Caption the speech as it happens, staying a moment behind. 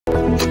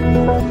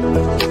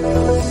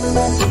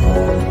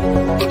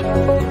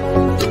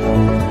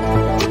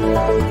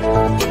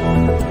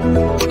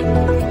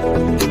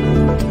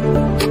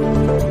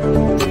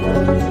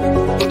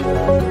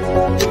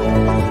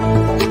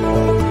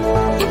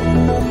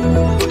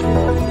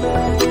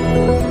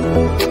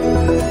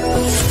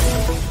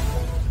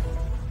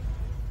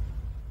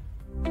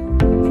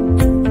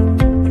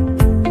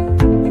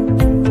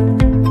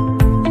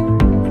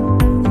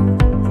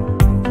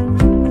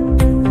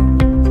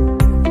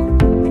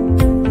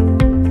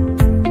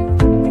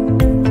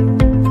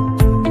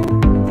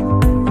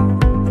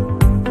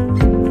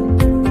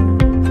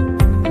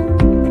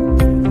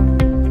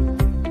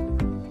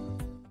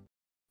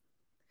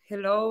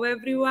Hello,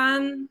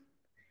 everyone.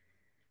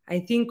 I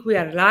think we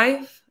are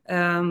live.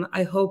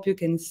 I hope you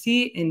can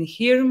see and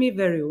hear me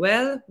very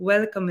well.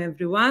 Welcome,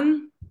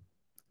 everyone.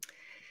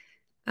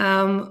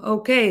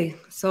 Okay,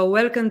 so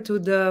welcome to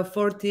the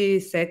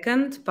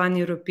 42nd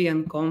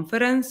Pan-European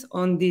Conference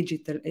on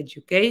Digital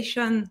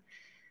Education.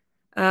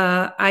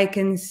 I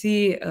can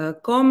see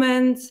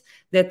comments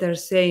that are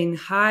saying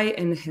hi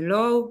and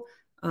hello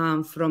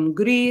from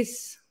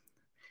Greece,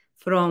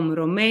 from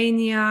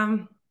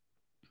Romania,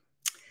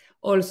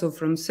 also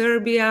from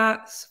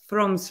Serbia,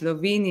 from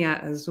Slovenia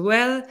as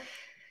well.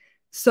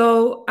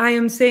 So I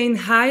am saying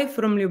hi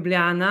from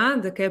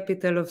Ljubljana, the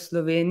capital of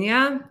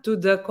Slovenia, to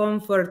the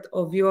comfort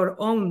of your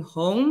own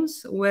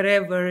homes,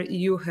 wherever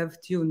you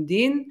have tuned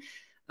in.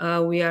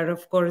 We are,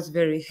 of course,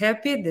 very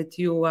happy that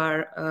you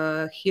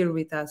are here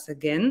with us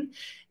again.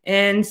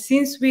 And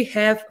since we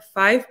have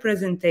 5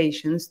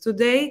 presentations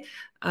today,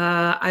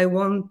 I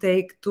won't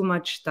take too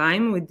much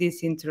time with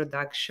this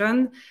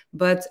introduction,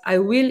 but I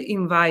will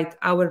invite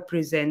our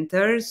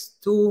presenters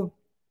to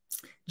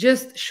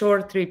just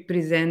shortly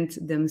present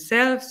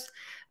themselves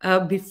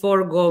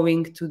before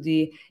going to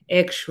the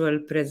actual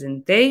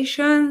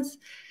presentations.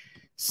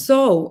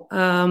 So,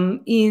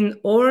 in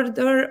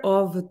order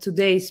of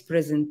today's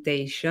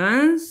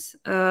presentations,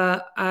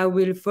 I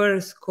will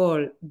first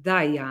call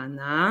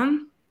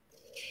Dajana.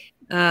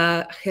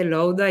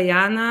 Hello,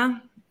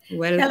 Dajana.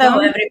 Welcome. Hello,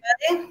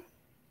 everybody.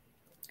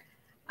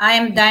 I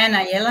am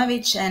Dajana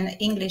Jelavić, an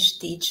English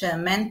teacher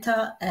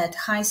mentor at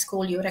High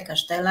School Jure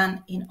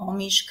Kaštelan in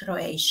Omiš,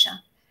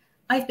 Croatia.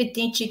 I've been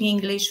teaching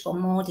English for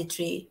more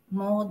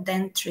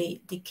than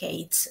 3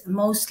 decades,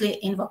 mostly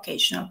in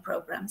vocational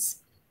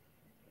programs.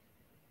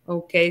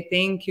 Okay,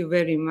 thank you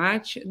very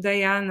much,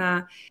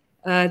 Dajana.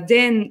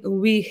 Then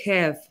we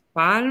have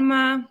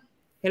Palma.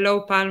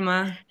 Hello,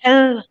 Palma.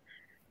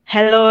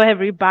 Hello,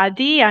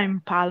 everybody.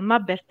 I'm Palma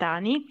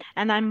Bertani,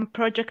 and I'm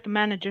project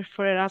manager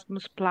for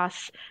Erasmus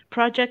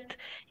project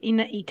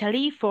in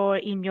Italy for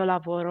Il mio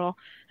lavoro,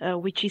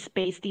 which is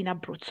based in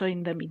Abruzzo,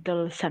 in the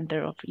middle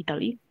center of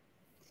Italy.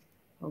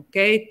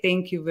 Okay,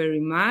 thank you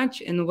very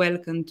much, and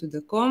welcome to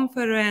the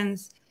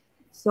conference.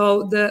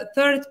 So the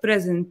third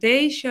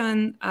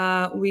presentation,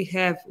 we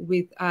have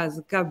with us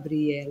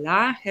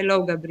Gabriela.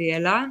 Hello,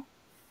 Gabriela.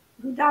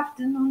 Good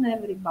afternoon,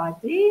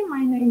 everybody.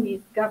 My name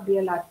is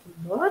Gabriela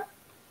Tudor.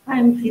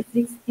 I'm a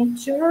physics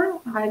teacher.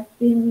 I've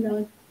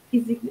been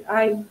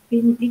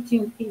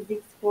teaching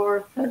physics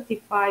for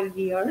 35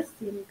 years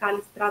in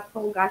Calistrat,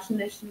 Hogaș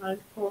National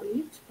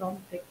College from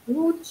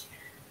Tecuci.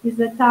 It's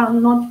a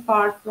town not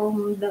far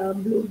from the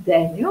Blue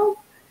Danube.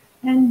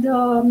 And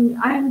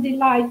I am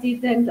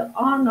delighted and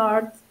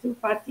honored to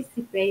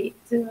participate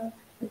in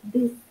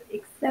this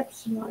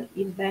exceptional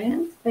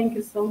event. Thank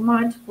you so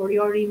much for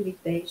your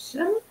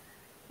invitation.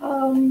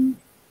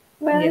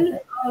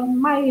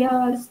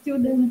 My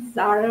students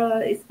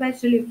are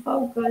especially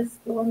focused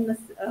on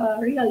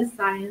real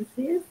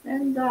sciences,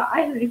 and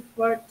I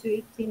refer to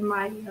it in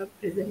my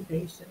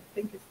presentation.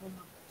 Thank you so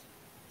much.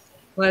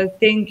 Well,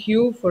 thank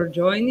you for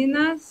joining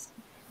us.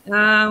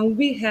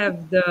 We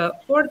have the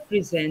 4th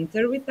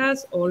presenter with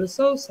us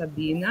also,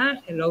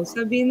 Sabina. Hello,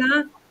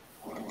 Sabina.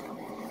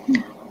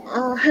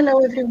 Hello,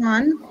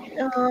 everyone.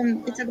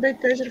 It's a great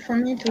pleasure for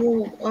me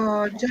to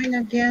join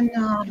again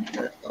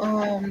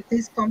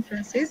these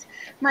conferences.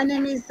 My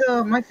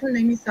full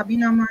name is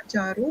Sabina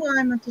Madgearu.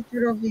 I'm a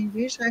teacher of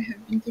English. I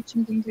have been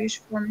teaching English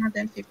for more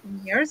than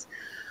 15 years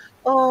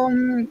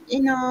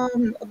in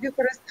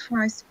Bucharest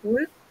High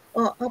School,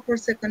 upper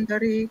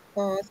secondary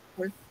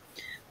school.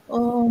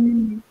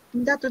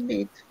 That would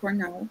be it for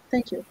now.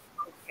 Thank you.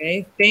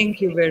 Okay,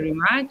 thank you very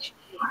much.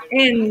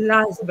 And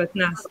last but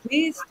not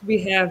least, we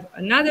have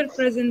another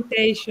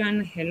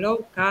presentation.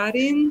 Hello,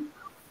 Karin.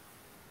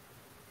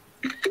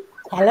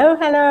 Hello,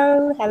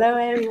 hello, hello,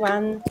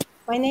 everyone.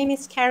 My name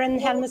is Karin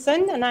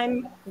Helmerson, and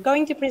I'm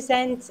going to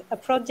present a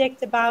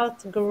project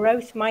about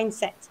growth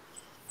mindset.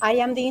 I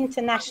am the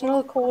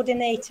international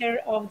coordinator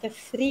of the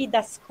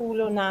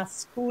Fridaskolan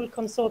School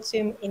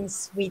Consortium in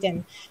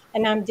Sweden,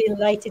 and I'm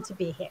delighted to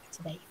be here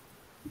today.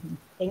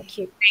 Thank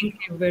you.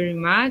 Thank you very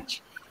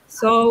much.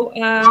 So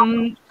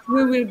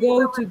we will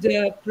go to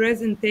the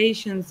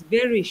presentations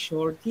very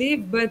shortly,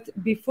 but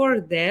before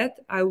that,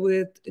 I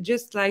would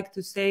just like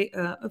to say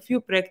a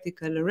few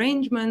practical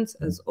arrangements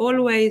as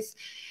always.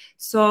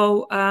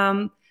 So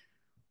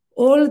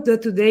All the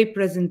today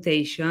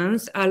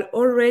presentations are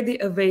already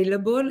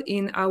available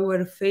in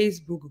our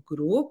Facebook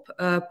group,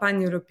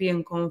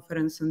 Pan-European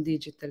Conference on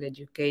Digital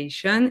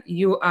Education.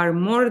 You are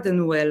more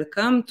than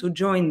welcome to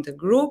join the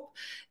group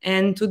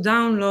and to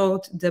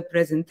download the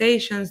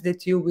presentations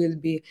that you will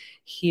be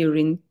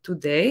hearing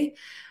today.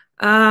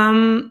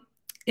 And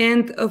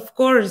of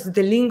course,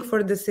 the link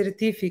for the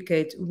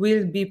certificate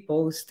will be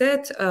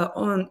posted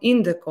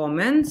in the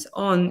comments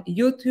on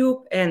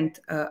YouTube and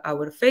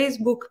our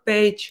Facebook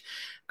page.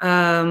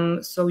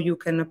 So you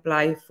can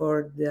apply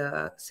for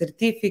the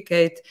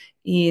certificate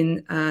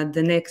in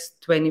the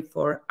next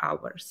 24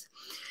 hours.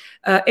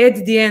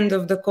 At the end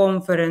of the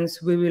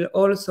conference, we will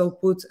also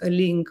put a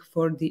link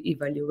for the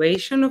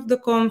evaluation of the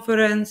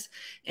conference,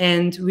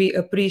 and we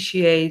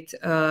appreciate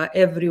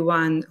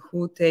everyone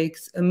who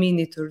takes a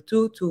minute or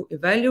two to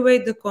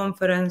evaluate the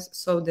conference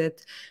so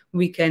that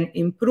we can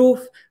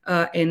improve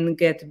and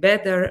get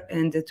better,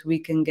 and that we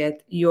can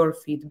get your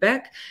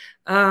feedback,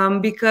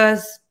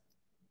 because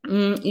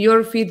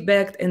your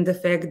feedback and the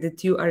fact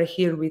that you are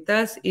here with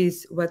us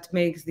is what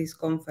makes this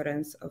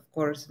conference, of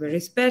course, very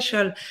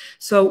special.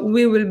 So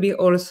we will be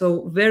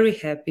also very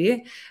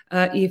happy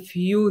if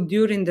you,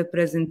 during the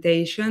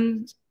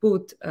presentation,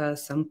 put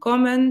some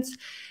comments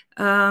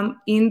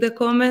in the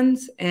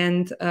comments,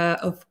 and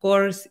of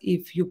course,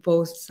 if you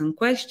post some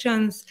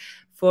questions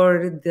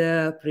for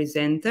the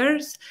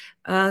presenters,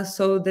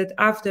 so that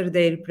after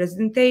their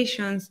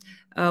presentations,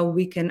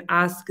 we can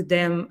ask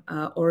them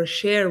or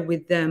share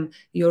with them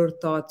your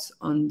thoughts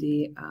on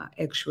the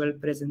actual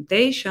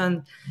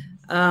presentation.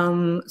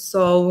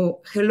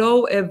 So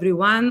hello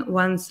everyone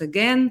once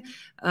again.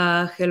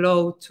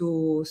 Hello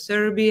to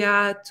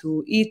Serbia,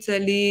 to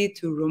Italy,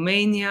 to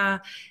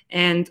Romania,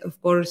 and of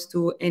course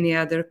to any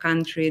other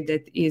country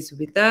that is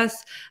with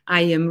us.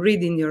 I am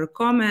reading your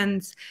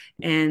comments,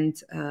 and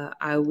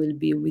I will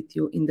be with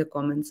you in the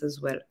comments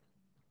as well.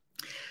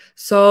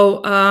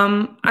 So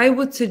I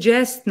would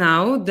suggest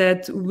now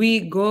that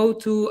we go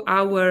to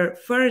our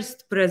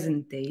first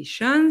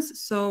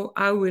presentations. So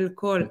I will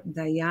call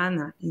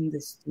Dajana in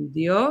the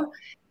studio.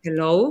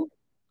 Hello.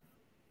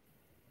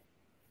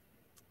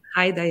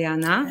 Hi,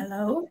 Dajana.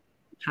 Hello.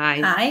 Hi.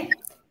 Hi.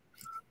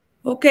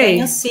 Okay. Can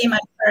you see my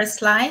first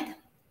slide?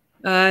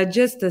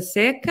 Just a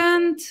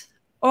second.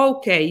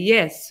 Okay,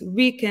 yes,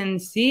 we can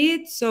see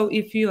it. So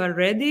if you are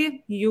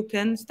ready, you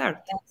can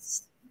start.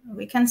 Yes,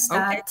 we can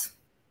start.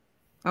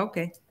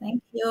 Okay.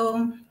 Thank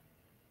you.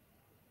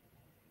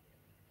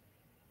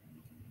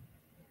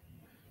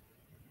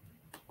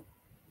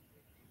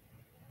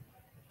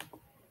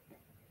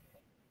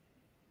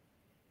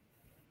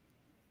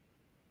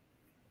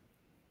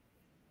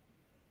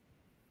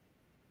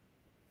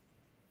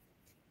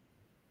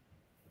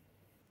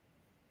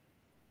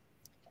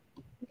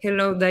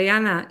 Hello,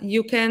 Dajana.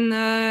 You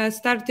can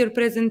start your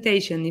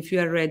presentation if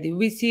you are ready.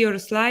 We see your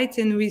slides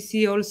and we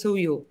see also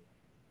you.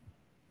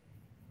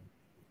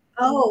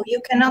 Oh, you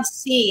cannot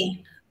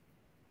see.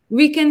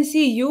 We can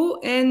see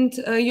you and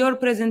your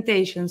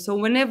presentation. So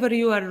whenever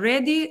you are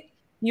ready,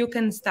 you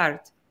can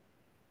start.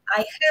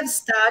 I have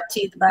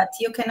started, but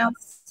you cannot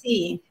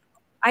see.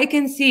 I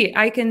can see.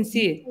 I can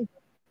see.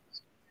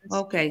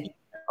 Okay.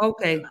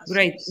 Okay,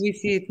 great. We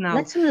see it now.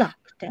 Let's unlock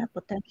their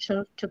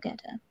potential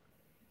together.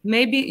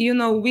 Maybe, you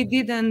know, we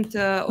didn't,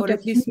 or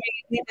at least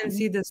we didn't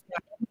see the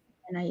slide.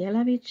 I'm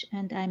Jelavić,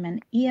 and I'm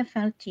an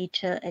EFL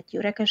teacher at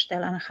Jure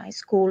Kaštelan High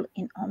School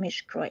in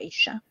Omiš,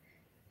 Croatia,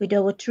 with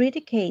over 3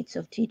 decades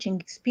of teaching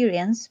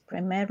experience,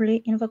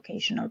 primarily in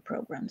vocational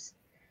programs.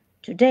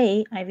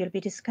 Today, I will be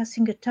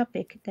discussing a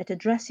topic that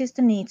addresses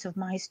the needs of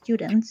my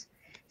students,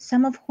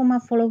 some of whom are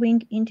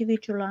following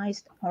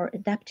individualized or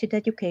adapted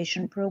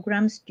education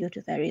programs due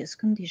to various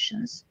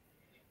conditions.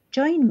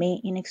 Join me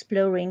in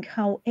exploring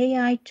how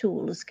AI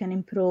tools can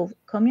improve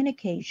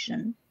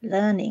communication,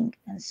 learning,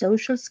 and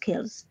social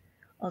skills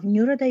of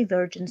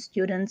neurodivergent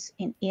students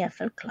in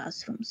EFL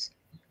classrooms.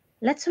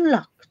 Let's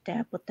unlock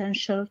their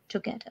potential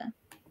together.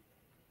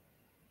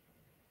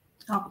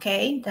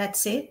 Okay,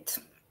 that's it.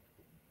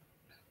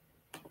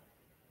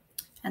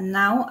 And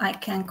now I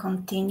can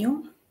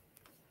continue.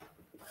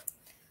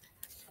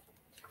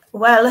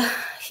 Well,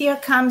 here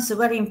comes a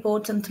very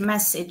important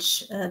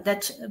message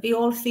that we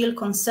all feel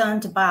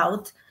concerned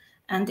about,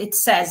 and it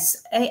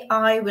says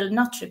AI will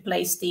not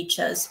replace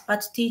teachers,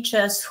 but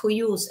teachers who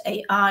use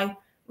AI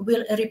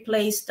will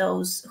replace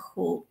those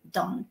who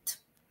don't.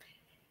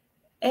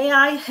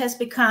 AI has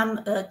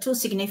become too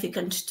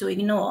significant to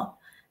ignore.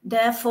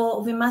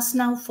 Therefore, we must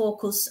now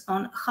focus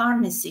on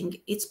harnessing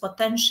its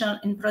potential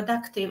in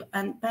productive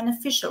and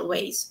beneficial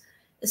ways,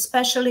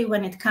 especially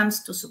when it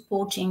comes to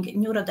supporting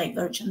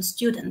neurodivergent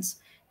students,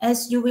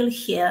 as you will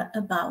hear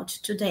about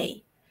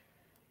today.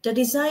 The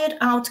desired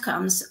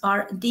outcomes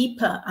are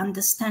deeper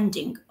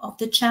understanding of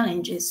the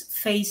challenges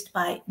faced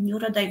by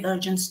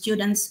neurodivergent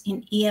students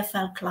in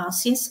EFL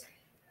classes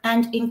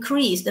and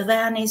increased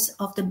awareness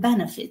of the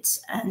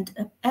benefits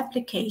and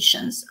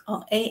applications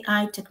of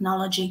AI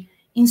technology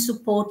in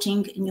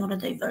supporting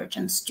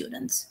neurodivergent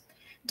students.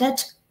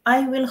 That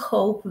I will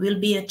hope will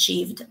be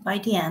achieved by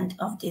the end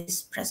of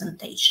this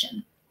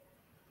presentation.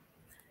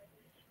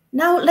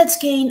 Now let's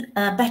gain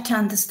a better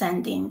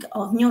understanding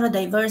of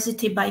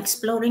neurodiversity by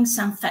exploring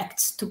some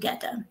facts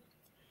together.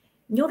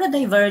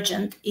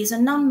 Neurodivergent is a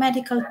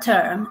non-medical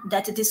term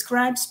that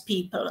describes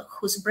people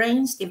whose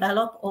brains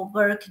develop or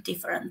work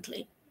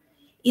differently.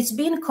 It's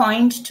been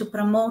coined to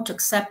promote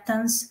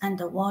acceptance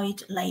and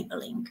avoid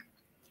labeling.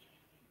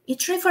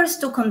 It refers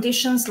to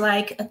conditions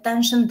like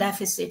attention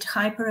deficit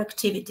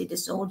hyperactivity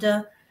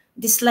disorder,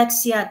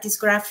 dyslexia,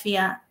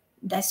 dysgraphia,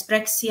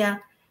 dyspraxia,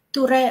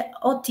 Tourette,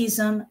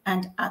 autism,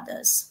 and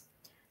others.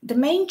 The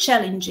main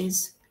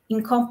challenges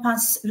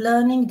encompass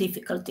learning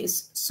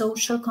difficulties,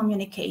 social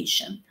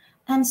communication,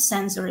 and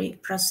sensory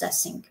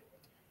processing.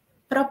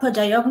 Proper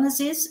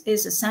diagnosis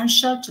is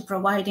essential to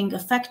providing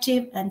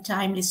effective and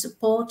timely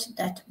support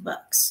that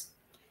works.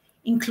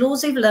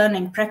 Inclusive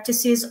learning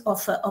practices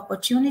offer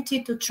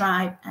opportunity to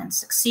thrive and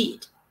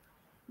succeed.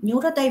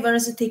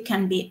 Neurodiversity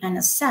can be an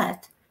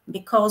asset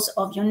because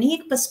of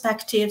unique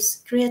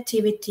perspectives,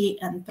 creativity,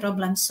 and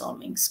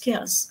problem-solving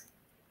skills.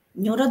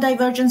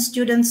 Neurodivergent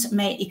students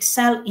may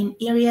excel in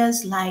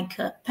areas like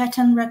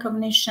pattern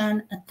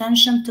recognition,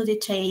 attention to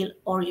detail,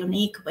 or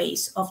unique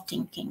ways of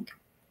thinking.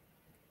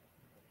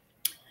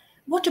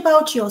 What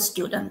about your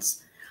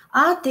students?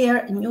 Are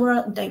there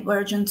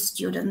neurodivergent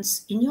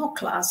students in your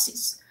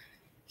classes?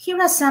 Here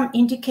are some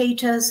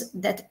indicators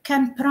that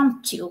can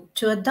prompt you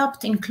to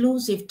adopt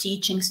inclusive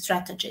teaching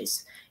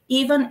strategies,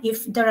 even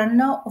if there are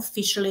no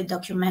officially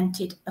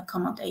documented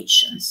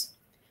accommodations.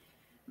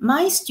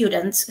 My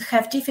students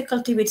have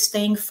difficulty with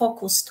staying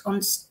focused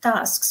on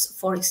tasks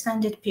for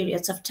extended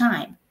periods of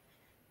time.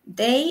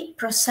 They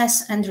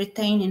process and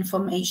retain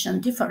information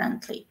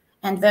differently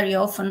and very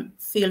often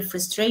feel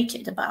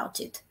frustrated about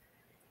it.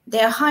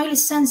 They are highly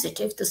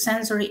sensitive to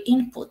sensory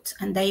input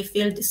and they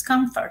feel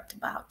discomfort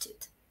about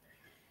it.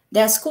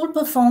 Their school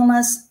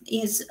performance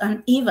is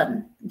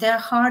uneven. They're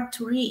hard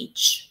to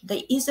reach.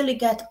 They easily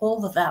get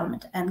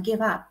overwhelmed and give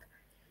up.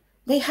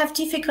 They have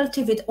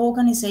difficulty with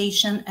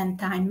organization and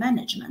time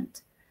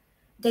management.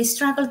 They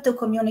struggle to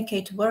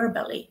communicate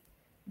verbally.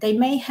 They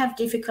may have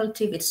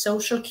difficulty with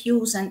social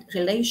cues and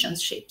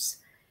relationships.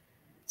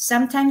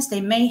 Sometimes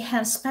they may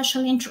have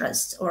special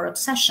interests or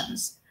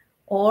obsessions,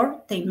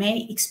 or they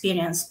may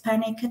experience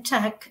panic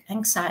attack,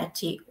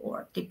 anxiety,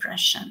 or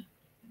depression.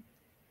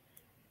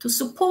 To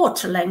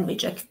support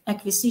language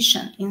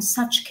acquisition in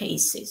such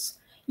cases,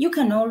 you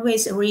can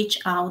always reach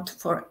out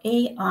for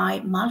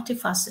AI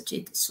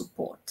multifaceted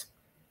support.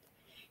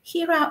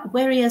 Here are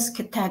various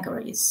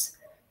categories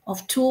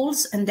of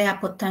tools and their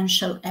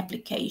potential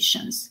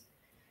applications.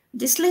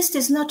 This list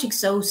is not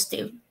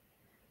exhaustive,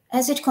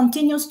 as it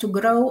continues to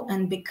grow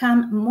and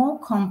become more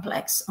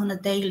complex on a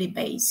daily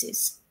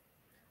basis.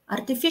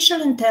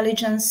 Artificial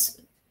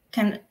intelligence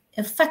can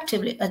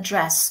effectively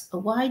address a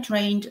wide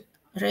range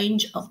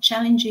of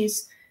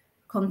challenges,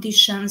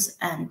 conditions,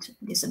 and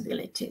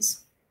disabilities.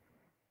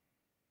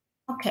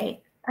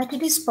 Okay, at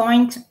this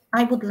point,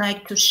 I would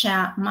like to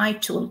share my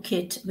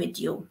toolkit with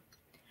you.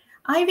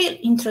 I will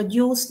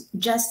introduce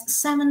just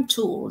 7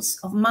 tools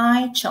of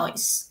my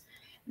choice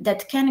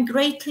that can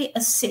greatly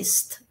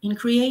assist in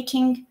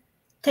creating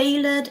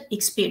tailored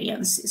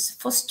experiences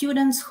for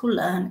students who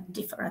learn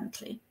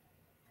differently.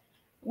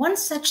 One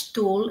such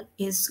tool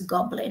is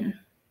Goblin,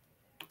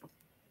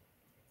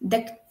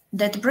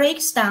 that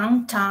breaks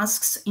down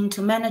tasks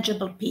into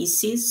manageable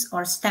pieces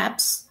or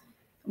steps,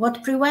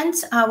 what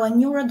prevents our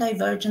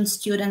neurodivergent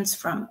students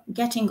from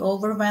getting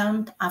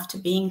overwhelmed after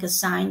being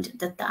assigned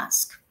the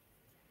task.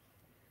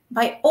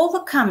 By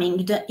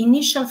overcoming the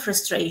initial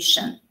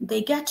frustration,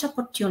 they get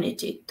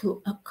opportunity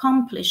to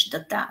accomplish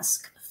the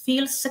task,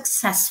 feel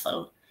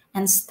successful,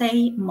 and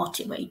stay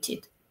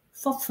motivated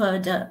for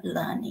further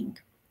learning.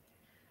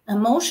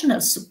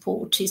 Emotional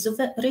support is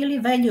a really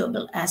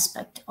valuable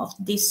aspect of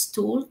this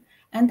tool,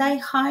 and I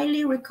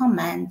highly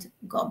recommend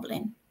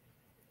Goblin.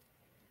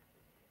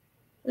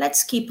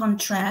 Let's keep on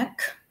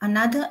track.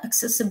 Another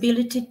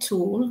accessibility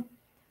tool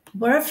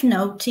worth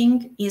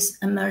noting is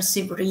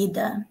Immersive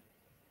Reader,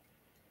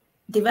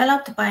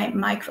 developed by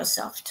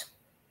Microsoft,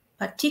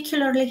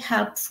 particularly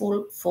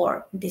helpful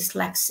for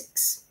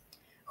dyslexics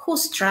who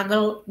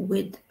struggle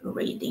with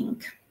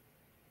reading.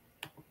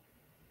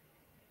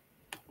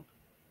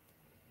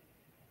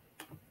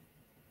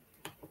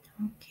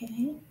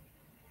 Okay.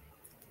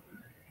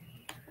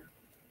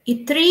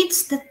 It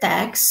reads the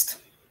text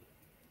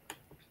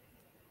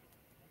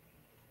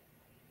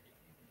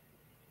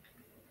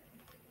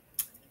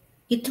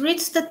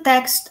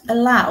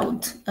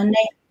aloud.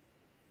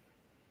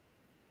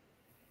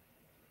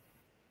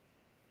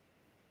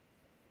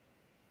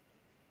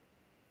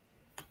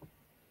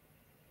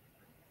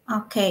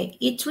 Okay,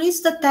 it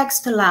reads the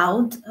text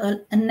aloud,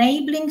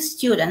 enabling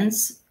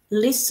students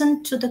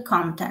listen to the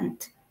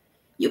content.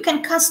 You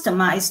can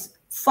customize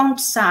font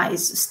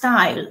size,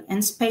 style,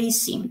 and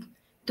spacing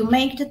to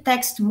make the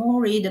text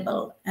more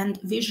readable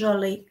and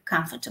visually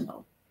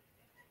comfortable.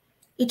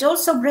 It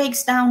also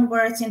breaks down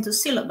words into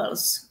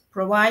syllables,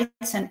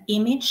 provides an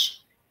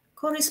image,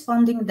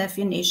 corresponding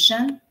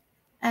definition,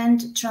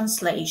 and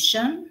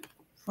translation.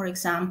 For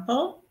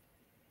example,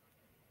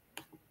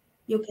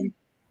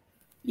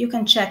 you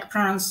can check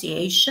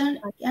pronunciation,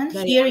 and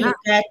here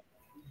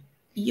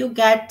you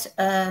get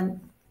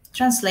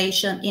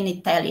translation in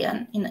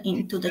Italian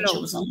into the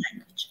chosen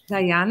language.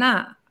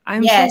 Dajana,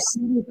 I'm so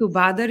sorry to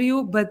bother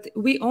you, but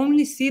we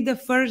only see the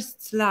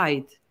first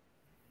slide.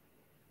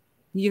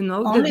 You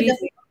know, the video.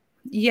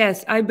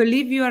 Yes, I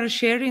believe you are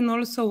sharing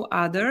also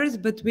others,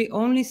 but we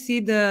only see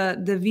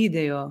the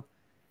video,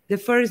 the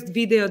first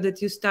video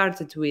that you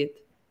started with.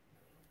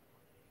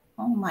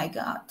 Oh my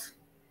God.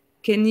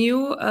 Can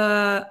you,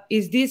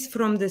 is this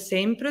from the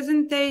same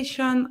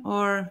presentation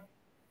or?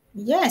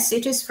 Yes,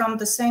 it is from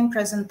the same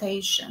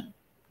presentation.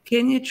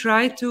 Can you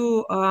try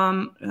to,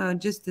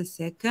 just a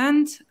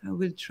second, I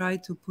will try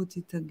to put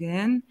it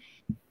again.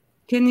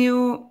 Can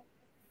you,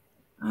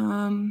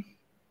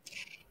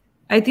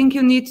 I think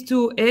you need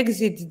to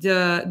exit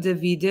the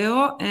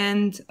video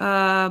and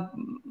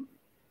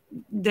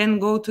then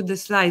go to the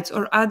slides,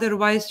 or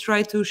otherwise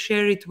try to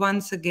share it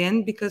once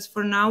again, because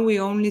for now we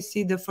only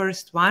see the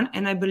first one,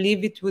 and I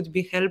believe it would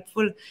be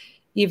helpful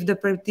if the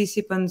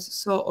participants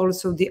saw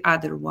also the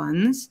other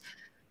ones.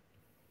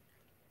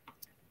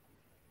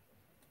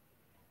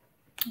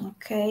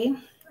 Okay,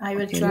 I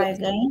will try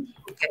again.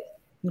 Okay,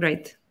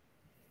 great.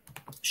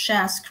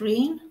 Share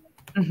screen.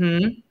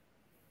 Mm-hmm.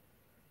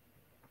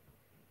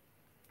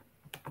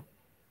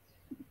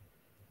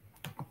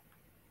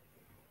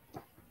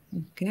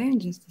 Okay,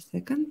 just a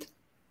second.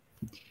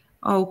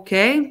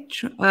 Okay,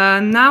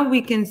 now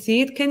we can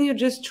see it. Can you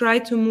just try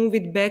to move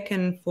it back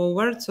and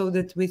forward so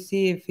that we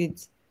see if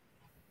it's...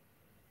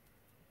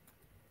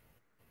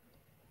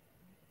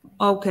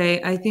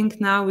 Okay, I think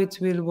now it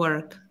will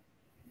work.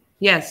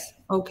 Yes,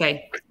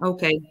 okay,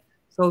 okay.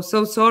 So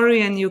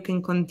sorry, and you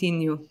can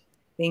continue.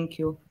 Thank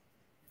you.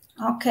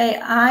 Okay,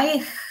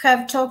 I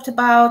have talked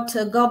about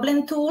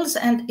Goblin Tools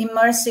and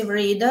Immersive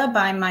Reader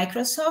by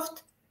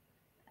Microsoft.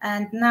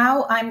 And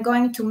now I'm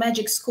going to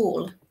Magic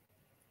School,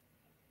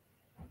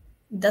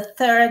 the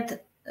third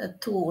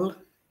tool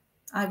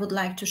I would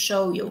like to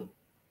show you.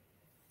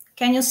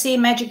 Can you see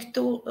Magic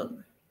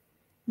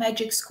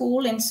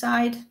School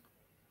inside?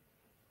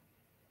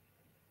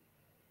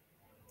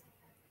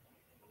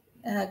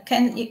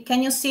 Can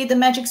you see the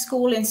Magic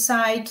School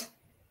inside?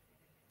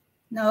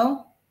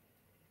 No?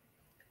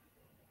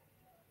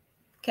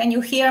 Can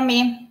you hear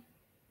me?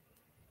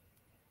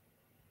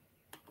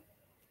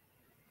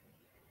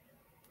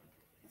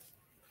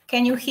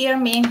 Can you hear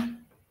me?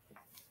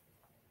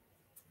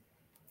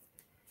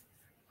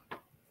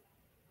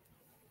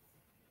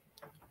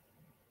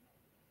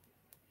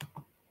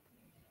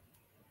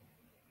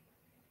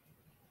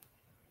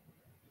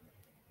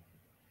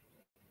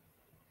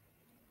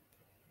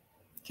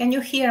 Can you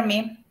hear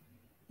me?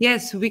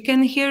 Yes, we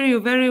can hear you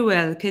very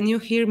well. Can you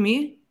hear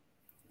me?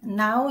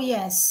 Now,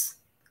 yes.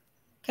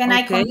 Can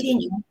I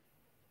continue?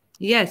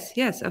 Yes,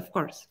 yes, of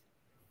course.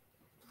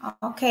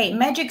 Okay,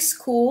 Magic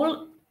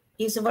School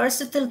is a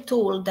versatile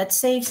tool that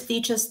saves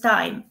teachers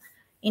time,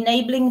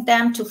 enabling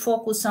them to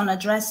focus on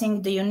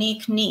addressing the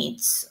unique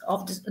needs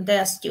of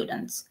their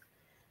students.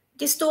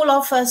 This tool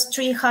offers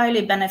 3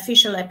 highly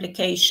beneficial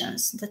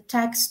applications: the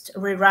text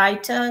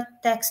rewriter,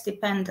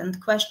 text-dependent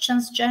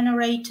questions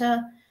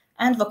generator,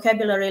 and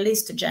vocabulary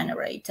list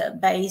generator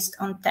based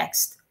on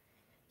text.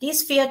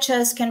 These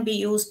features can be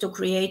used to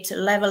create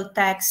level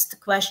text,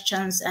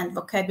 questions, and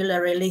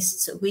vocabulary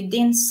lists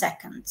within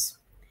seconds.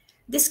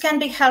 This can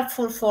be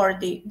helpful for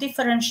the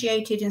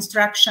differentiated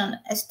instruction,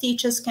 as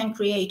teachers can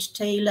create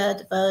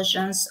tailored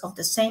versions of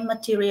the same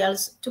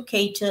materials to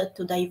cater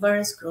to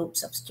diverse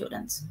groups of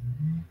students.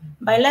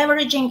 By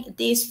leveraging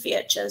these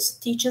features,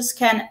 teachers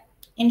can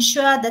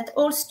ensure that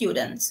all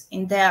students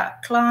in their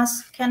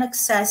class can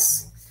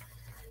access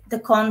the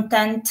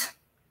content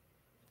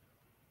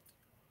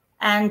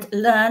and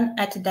learn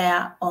at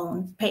their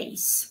own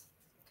pace.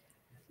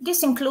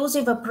 This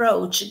inclusive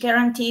approach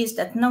guarantees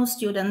that no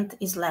student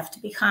is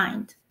left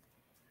behind,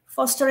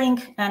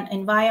 fostering an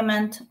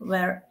environment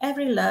where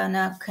every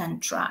learner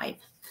can thrive.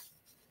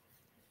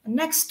 The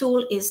next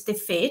tool is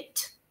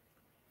Defeat.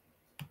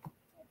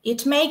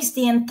 It makes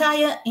the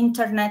entire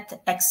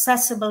internet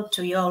accessible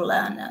to your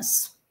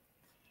learners.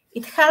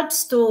 It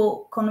helps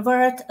to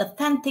convert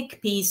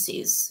authentic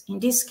pieces, in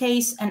this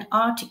case an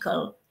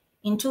article,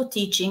 into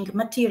teaching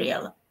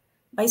material.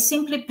 By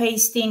simply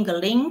pasting a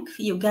link,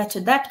 you get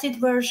adapted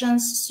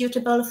versions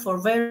suitable for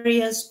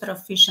various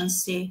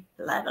proficiency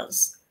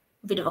levels,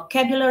 with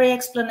vocabulary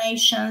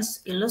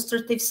explanations,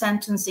 illustrative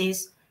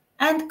sentences,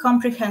 and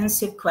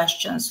comprehensive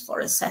questions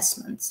for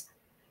assessments.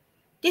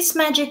 This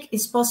magic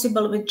is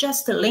possible with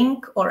just a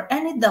link or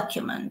any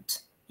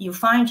document you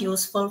find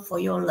useful for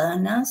your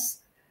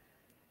learners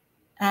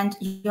and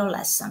your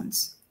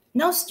lessons.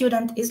 No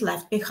student is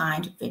left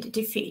behind with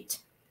Defeat.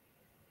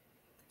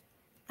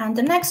 And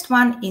the next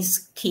one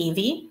is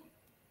Kiwi.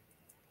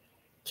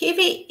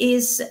 Kiwi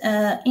is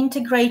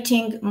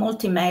integrating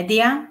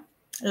multimedia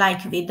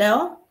like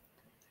video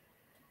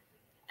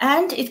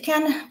And it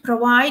can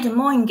provide a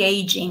more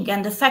engaging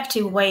and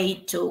effective way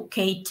to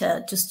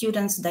cater to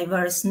students'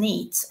 diverse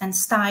needs and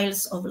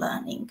styles of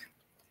learning.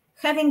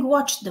 Having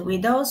watched the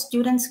video,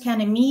 students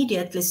can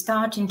immediately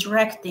start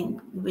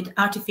interacting with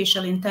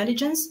artificial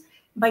intelligence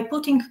by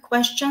putting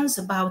questions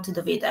about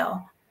the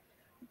video.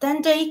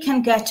 Then they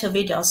can get a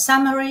video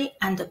summary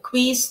and a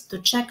quiz to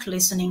check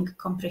listening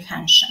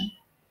comprehension.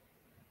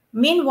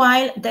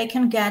 Meanwhile, they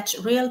can get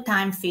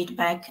real-time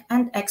feedback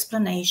and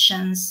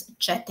explanations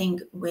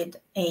chatting with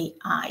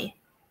AI.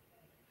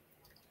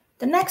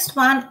 The next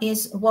one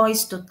is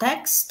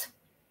voice-to-text,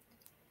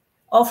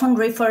 often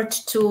referred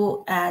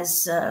to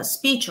as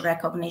speech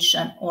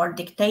recognition or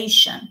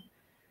dictation.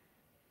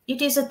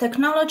 It is a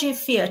technology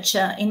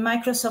feature in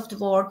Microsoft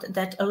Word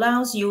that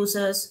allows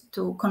users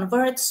to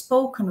convert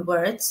spoken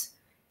words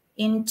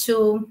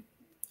into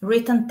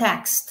written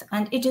text,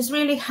 and it is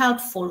really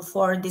helpful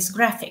for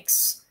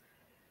dysgraphics.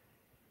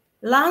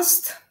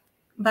 Last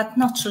but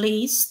not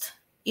least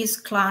is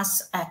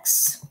Class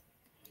X.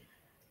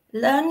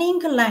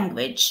 Learning a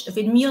language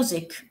with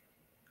music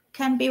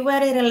can be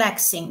very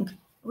relaxing,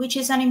 which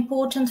is an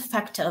important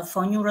factor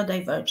for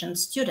neurodivergent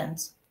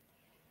students.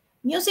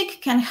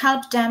 Music can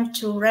help them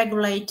to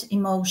regulate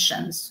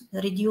emotions,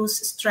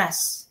 reduce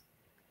stress,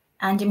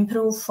 and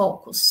improve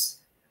focus,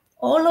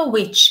 all of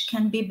which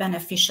can be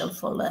beneficial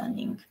for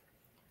learning.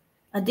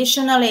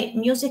 Additionally,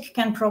 music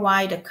can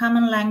provide a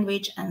common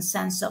language and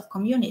sense of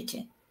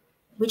community,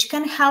 which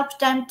can help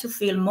them to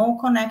feel more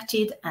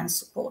connected and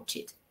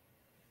supported.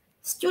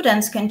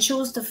 Students can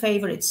choose the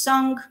favorite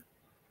song,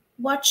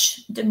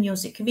 watch the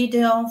music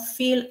video,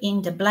 fill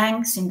in the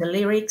blanks in the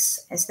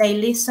lyrics as they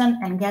listen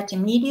and get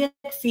immediate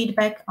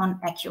feedback on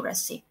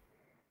accuracy.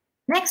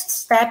 Next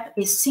step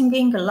is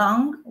singing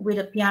along with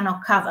a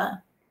piano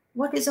cover,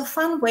 what is a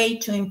fun way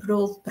to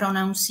improve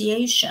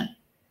pronunciation.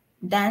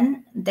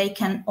 Then they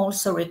can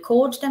also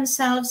record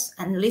themselves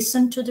and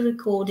listen to the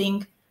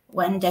recording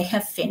when they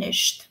have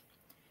finished.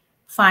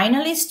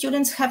 Finally,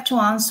 students have to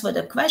answer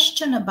the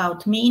question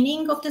about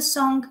meaning of the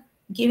song,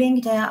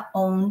 giving their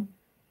own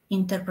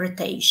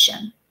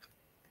interpretation.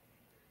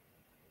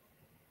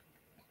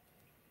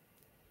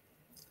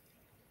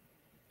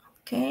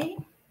 Okay.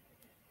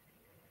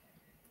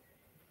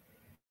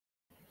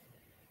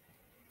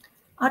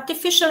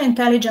 Artificial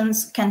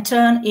intelligence can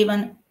turn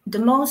even the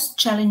most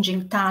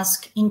challenging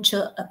task into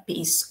a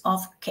piece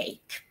of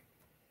cake.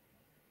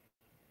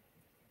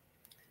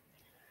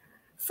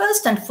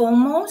 First and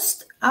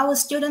foremost, our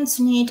students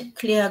need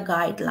clear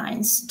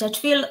guidelines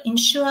that will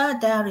ensure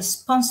their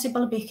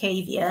responsible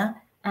behavior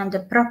and the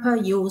proper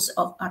use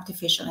of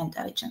artificial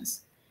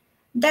intelligence.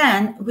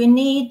 Then we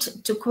need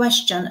to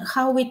question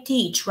how we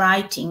teach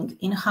writing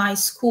in high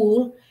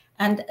school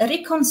and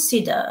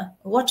reconsider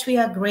what we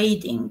are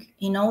grading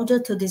in order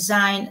to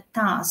design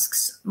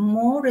tasks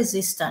more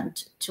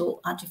resistant to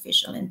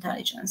artificial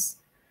intelligence.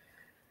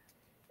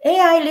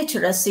 AI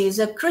literacy is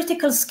a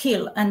critical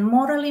skill and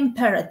moral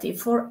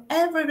imperative for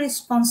every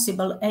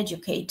responsible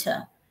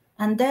educator,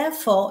 and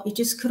therefore it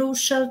is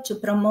crucial to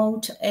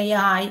promote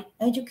AI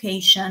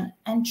education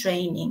and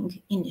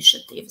training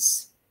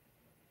initiatives.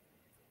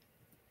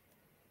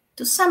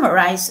 To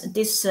summarize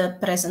this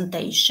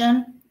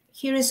presentation,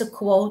 here is a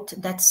quote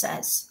that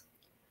says,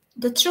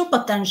 "The true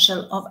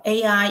potential of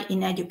AI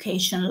in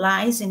education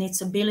lies in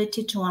its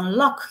ability to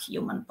unlock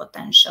human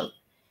potential,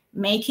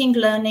 making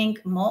learning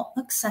more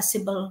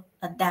accessible,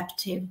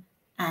 adaptive,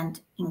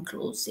 and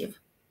inclusive."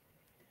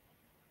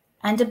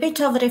 And a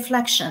bit of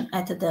reflection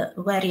at the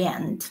very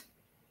end.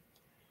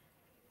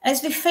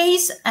 As we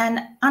face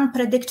an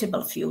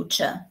unpredictable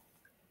future,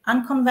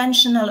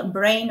 unconventional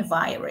brain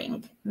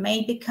wiring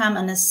may become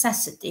a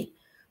necessity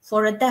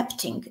for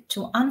adapting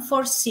to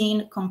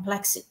unforeseen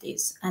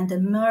complexities and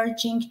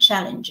emerging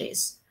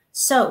challenges.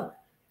 So,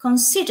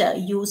 consider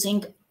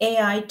using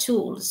AI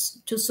tools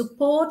to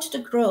support the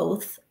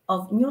growth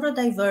of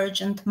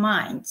neurodivergent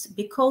minds,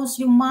 because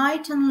you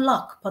might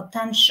unlock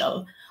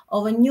potential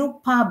of a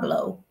new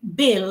Pablo,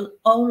 Bill,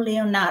 or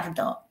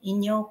Leonardo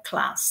in your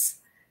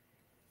class.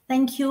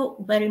 Thank you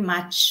very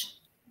much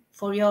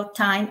for your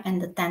time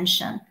and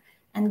attention,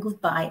 and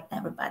goodbye,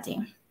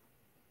 everybody.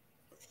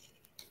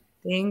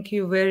 Thank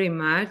you very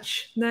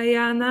much,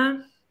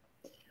 Dajana.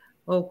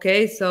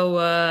 Okay, so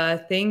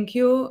thank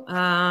you.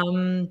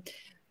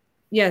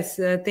 Yes,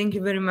 thank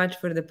you very much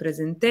for the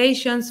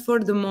presentations. For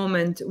the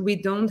moment, we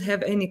don't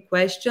have any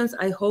questions.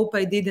 I hope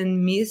I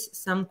didn't miss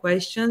some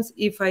questions.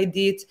 If I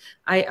did,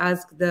 I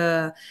asked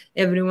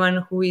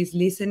everyone who is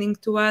listening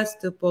to us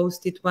to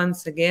post it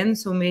once again.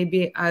 So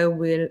maybe I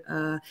will,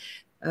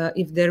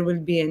 if there will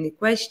be any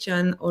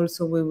question,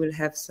 also we will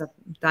have some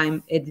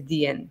time at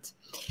the end.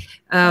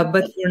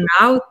 But for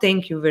now,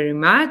 thank you very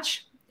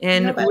much.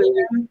 And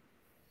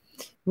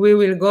we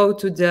will go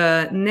to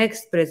the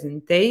next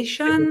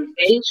presentation.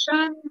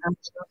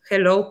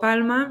 Hello,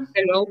 Palma.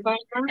 Hello,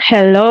 Palma.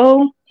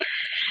 Hello.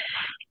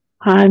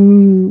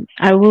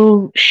 I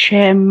will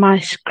share my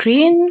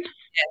screen.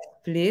 Yes,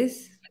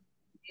 please.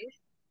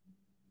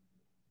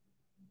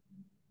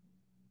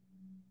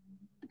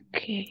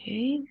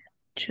 Okay.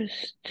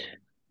 Just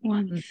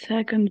 1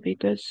 second,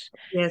 because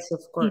yes,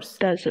 of course, it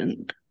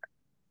doesn't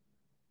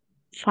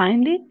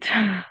find it.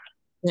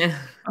 yeah.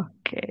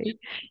 Okay.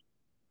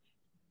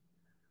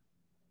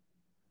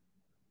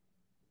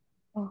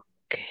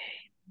 Okay.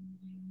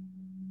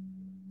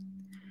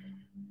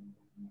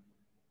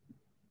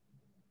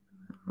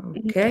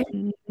 Okay.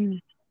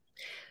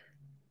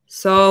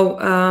 So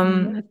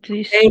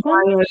this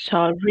one,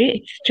 sorry,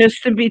 it's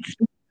just a bit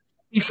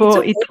before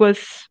okay. it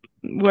was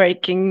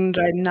working.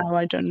 Right now,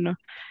 I don't know.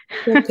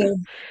 Okay.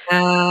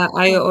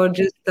 I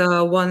just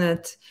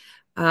wanted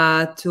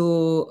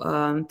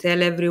to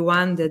tell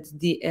everyone that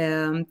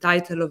the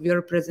title of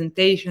your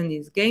presentation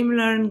is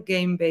Gamelearn,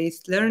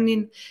 Game-Based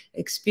Learning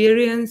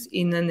Experience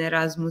in an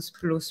Erasmus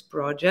Plus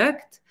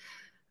project,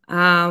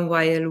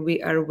 while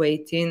we are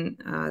waiting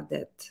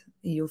that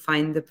you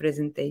find the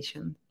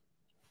presentation.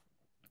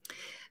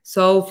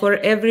 So for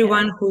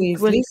everyone who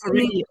is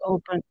listening,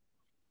 open.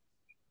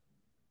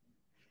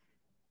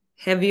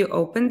 have you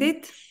opened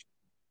it?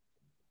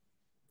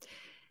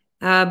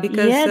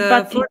 Because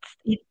yeah, but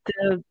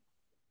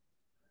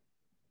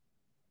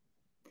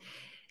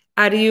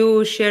are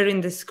you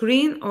sharing the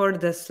screen or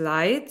the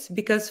slides?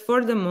 Because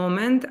for the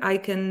moment, I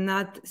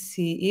cannot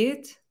see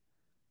it.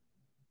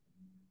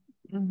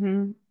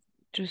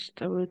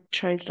 Just I will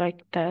try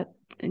like that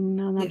in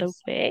another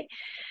Yes. way.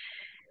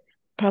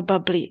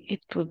 Probably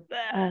it would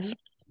help.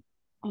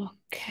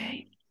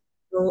 Okay.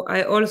 So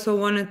I also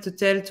wanted to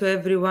tell to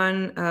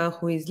everyone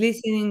who is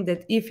listening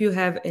that if you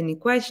have any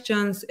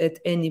questions at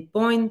any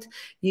point,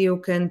 you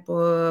can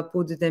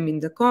put them in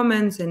the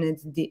comments, and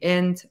at the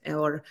end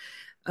or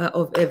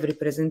of every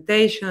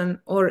presentation,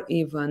 or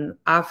even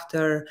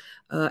after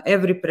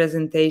every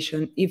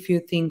presentation, if you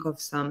think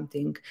of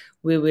something,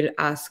 we will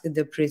ask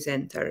the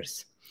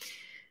presenters.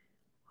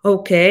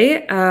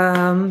 Okay.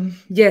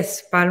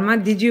 Yes, Palma,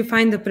 did you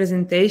find the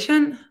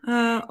presentation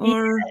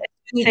or?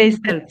 It says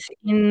that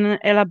in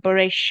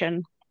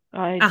elaboration.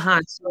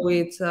 So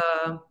it's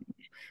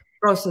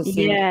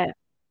processing. Yeah.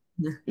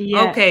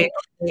 Okay,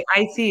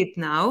 I see it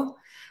now.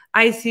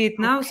 Okay,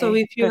 So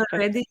if you perfect. are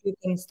ready, you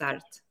can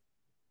start.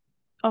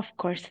 Of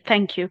course,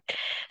 thank you.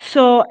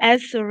 So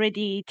as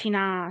already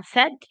Tina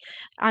said,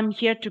 I'm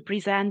here to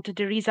present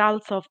the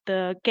results of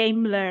the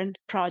Gamelearn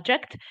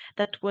project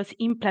that was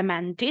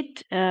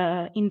implemented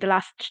in the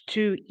last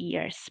 2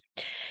 years.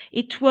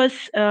 It was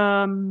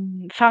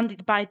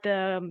funded by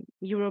the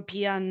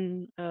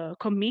European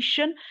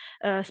Commission,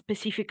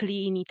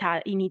 specifically in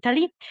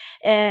Italy.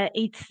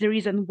 It's the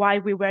reason why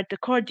we were the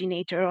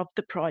coordinator of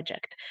the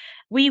project.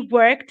 We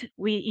worked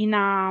in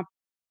a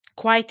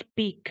quite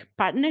big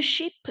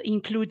partnership,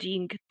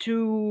 including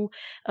 2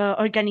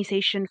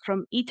 organizations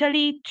from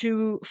Italy,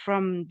 2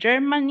 from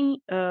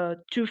Germany,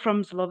 2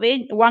 from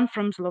Slovenia, 1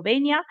 from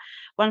Slovenia,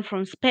 1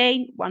 from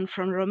Spain, 1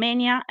 from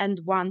Romania,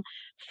 and 1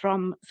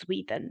 from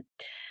Sweden.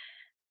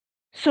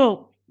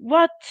 So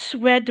what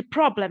were the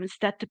problems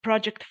that the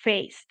project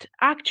faced?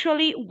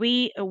 Actually,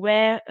 we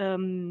were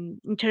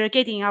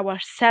interrogating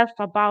ourselves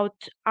about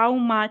how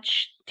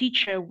much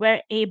teachers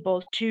were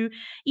able to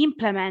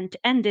implement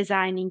and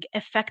designing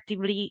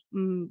effectively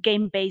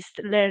game-based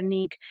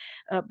learning,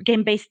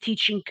 game-based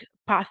teaching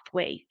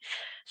pathway.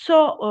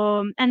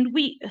 So, and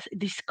we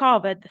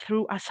discovered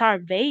through a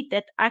survey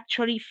that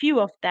actually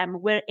few of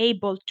them were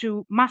able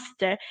to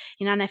master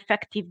in an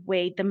effective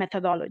way the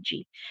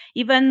methodology,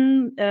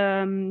 even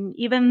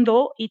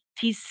though it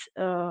is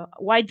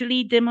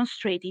widely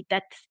demonstrated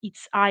that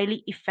it's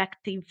highly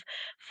effective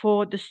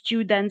for the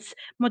students'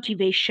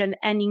 motivation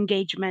and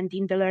engagement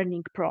in the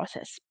learning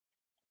process.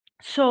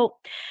 So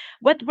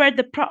what were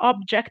the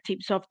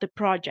objectives of the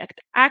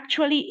project?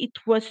 Actually, it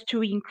was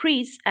to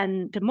increase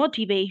the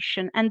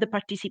motivation and the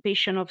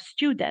participation of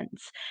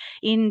students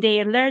in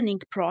their learning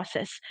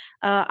process,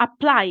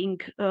 applying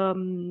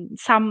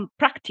some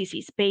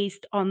practices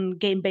based on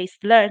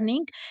game-based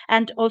learning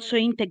and also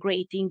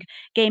integrating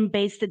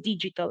game-based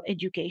digital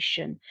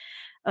education.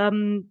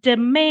 The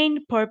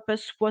main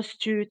purpose was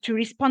to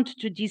respond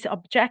to these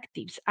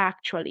objectives.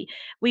 Actually,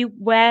 we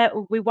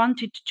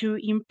wanted to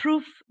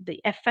improve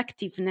the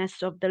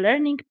effectiveness of the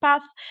learning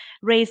path,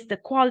 raise the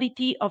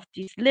quality of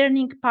this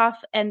learning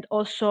path, and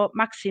also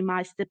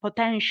maximize the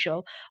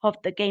potential of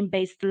the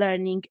game-based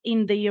learning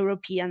in the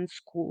European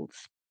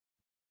schools.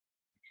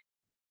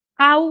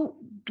 How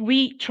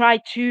we try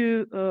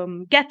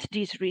to get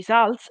these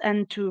results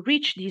and to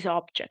reach these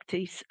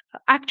objectives?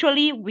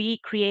 Actually, we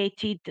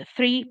created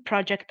 3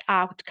 project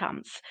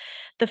outcomes.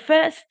 The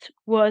first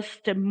was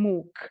the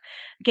MOOC,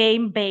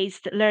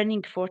 Game-Based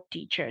Learning for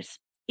Teachers.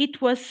 It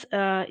is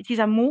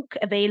a MOOC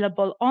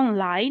available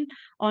online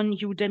on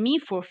Udemy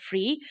for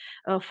free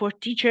for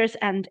teachers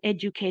and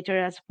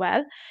educators as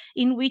well,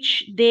 in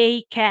which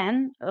they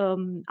can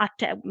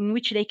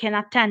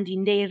attend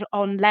in their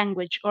own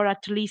language, or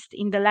at least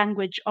in the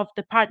language of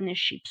the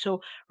partnership.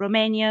 So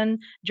Romanian,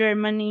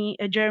 German,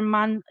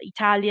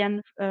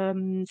 Italian,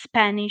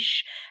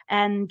 Spanish,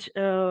 and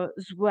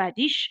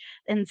Swedish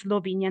and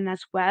Slovenian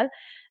as well.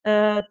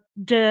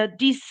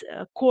 This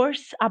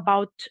course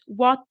about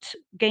what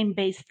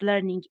game-based game-based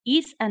learning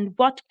is and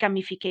what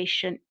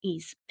gamification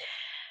is.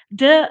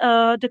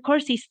 The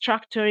course is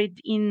structured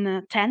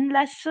in 10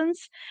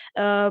 lessons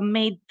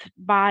made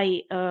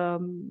by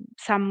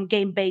some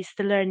game-based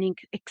learning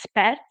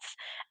experts,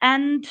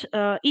 and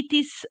it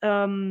is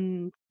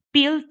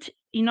built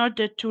in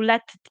order to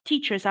let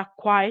teachers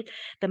acquire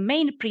the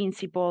main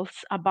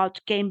principles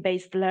about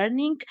game-based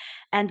learning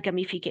and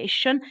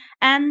gamification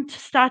and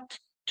start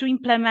to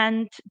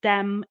implement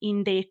them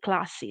in their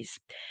classes.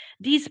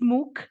 This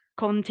MOOC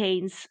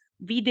contains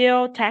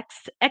video,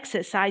 text,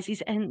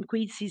 exercises, and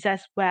quizzes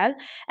as well,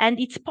 and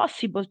it's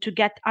possible to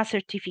get a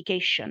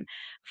certification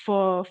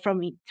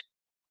from it.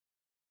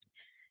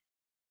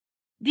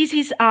 This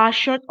is a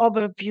short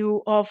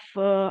overview of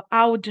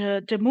how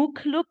the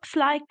MOOC looks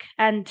like,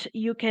 and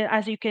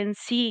as you can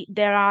see,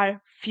 there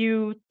are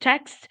few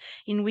texts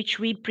in which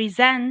we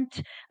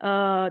present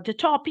the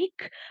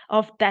topic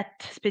of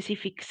that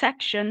specific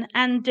section,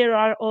 and there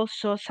are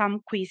also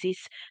some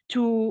quizzes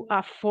to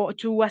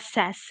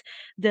assess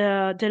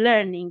the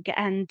learning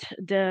and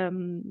the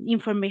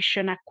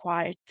information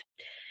acquired.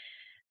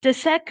 The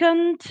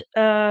second,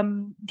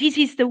 this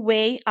is the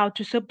way how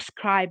to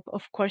subscribe,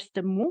 of course,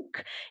 the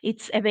MOOC.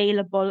 It's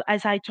available,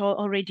 as I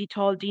already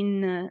told,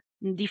 in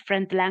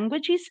different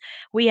languages.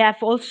 We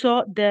have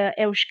also the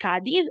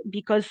Euskadi,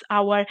 because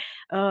our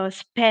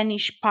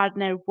Spanish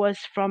partner was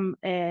from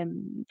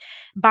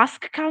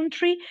Basque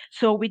country.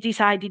 So we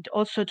decided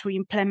also to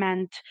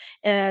implement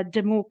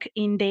the MOOC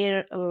in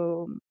their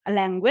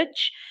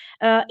language.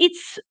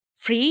 It's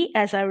free,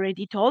 as I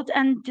already told,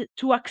 and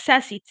to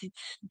access it,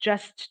 it's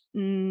just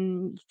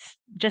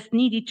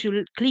needed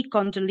to click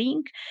on the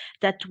link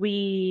that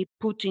we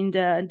put in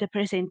the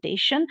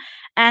presentation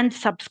and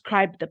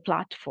subscribe the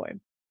platform.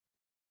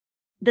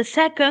 The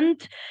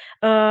second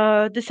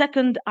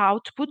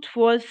output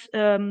was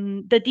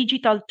the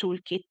digital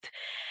toolkit.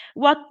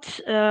 What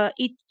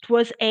it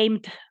was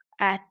aimed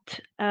at.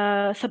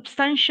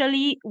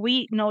 Substantially,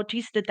 we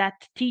noticed that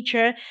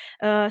teachers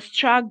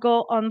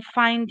struggle on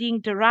finding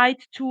the right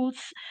tools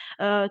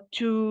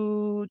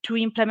to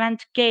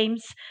implement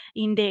games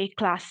in their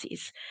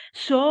classes.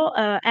 So,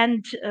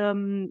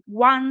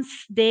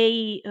 once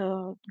they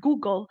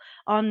Google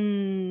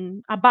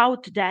on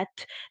about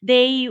that,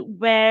 they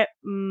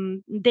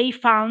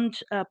found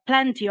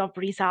plenty of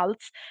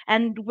results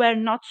and were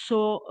not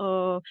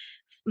so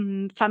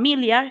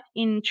familiar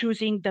in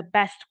choosing the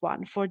best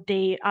one for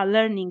their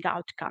learning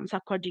outcomes,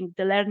 according to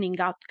the learning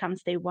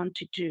outcomes they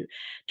wanted to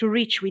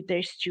reach with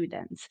their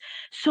students.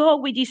 So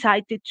we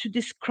decided to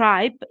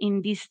describe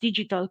in this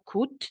digital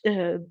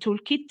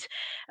toolkit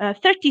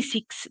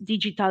 36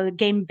 digital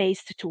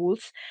game-based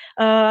tools,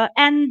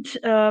 and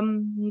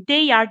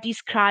they are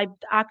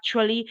described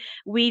actually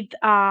with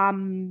a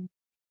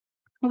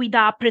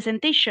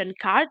presentation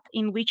card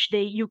in which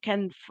the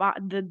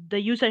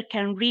user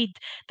can read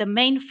the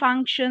main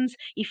functions,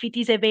 if it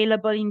is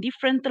available in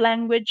different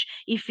language,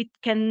 if it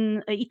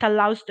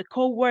allows the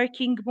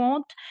co-working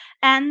mode,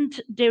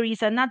 and there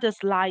is another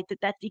slide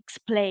that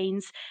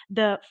explains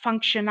the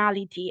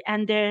functionality,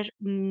 and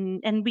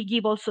we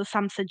give also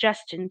some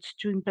suggestions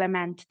to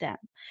implement them.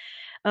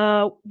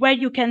 Where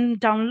you can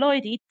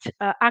download it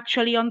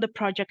actually on the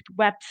project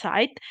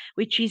website,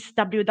 which is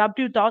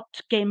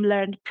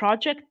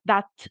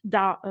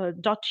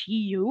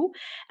www.gamelearnproject.eu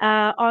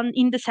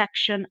in the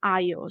section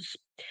iOS.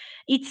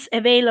 It's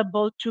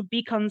available to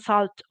be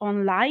consulted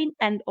online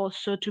and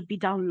also to be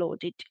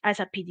downloaded as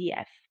a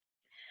PDF.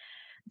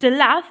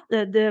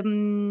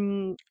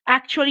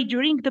 Actually,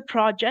 during the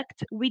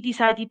project, we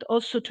decided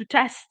also to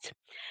test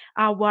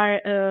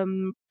our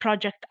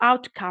project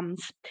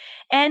outcomes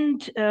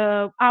and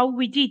how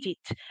we did it.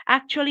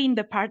 Actually, in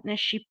the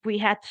partnership, we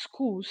had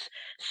schools.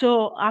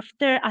 So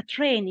after a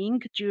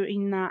training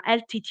during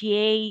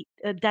LTTA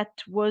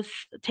that was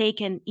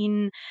taken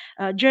in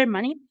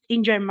Germany,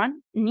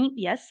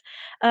 yes,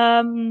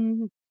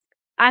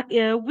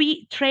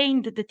 we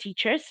trained the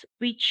teachers,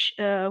 which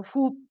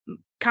who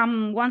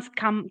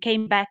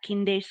came back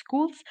in their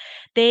schools.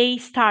 They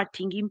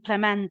starting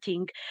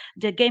implementing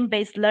the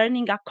game-based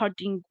learning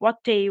according what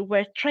they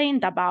were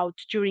trained about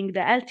during the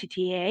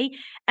LTTA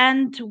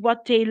and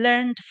what they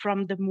learned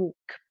from the MOOC.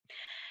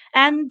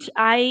 And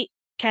I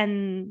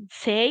can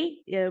say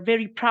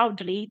very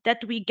proudly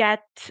that we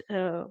get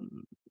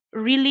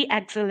really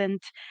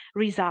excellent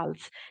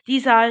results.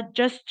 These are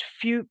just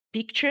few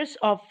pictures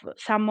of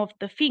some of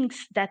the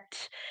things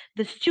that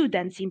the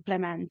students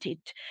implemented,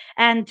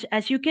 and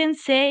as you can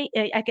see,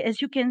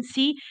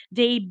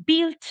 they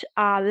built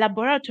a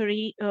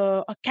laboratory,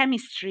 a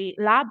chemistry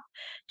lab,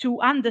 to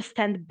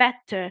understand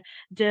better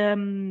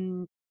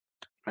the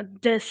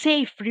the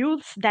safe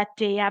rules that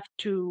they have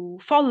to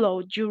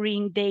follow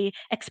during the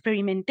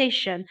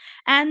experimentation.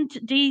 And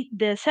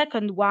the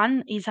second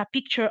one is a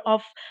picture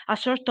of a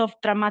sort of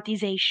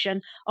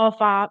dramatization of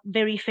a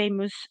very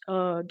famous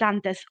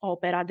Dante's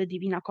opera, the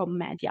Divina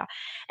Commedia.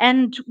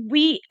 And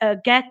we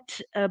get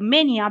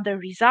many other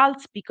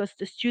results because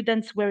the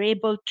students were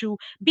able to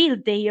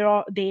build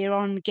their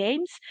own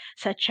games,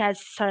 such as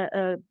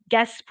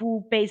Guess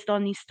Who, based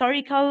on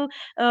historical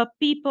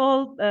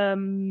people,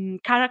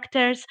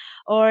 characters,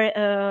 or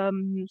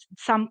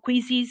some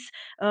quizzes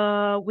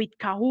with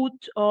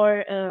Kahoot,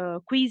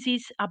 or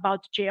quizzes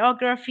about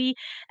geography,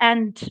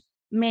 and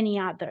many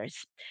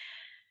others.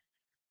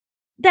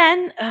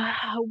 Then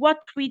what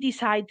we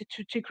decided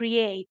to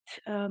create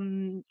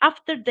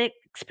after the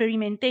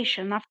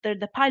experimentation, after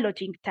the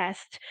piloting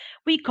test,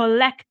 we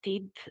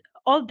collected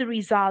all the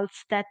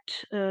results that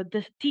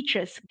the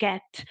teachers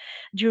get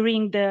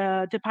during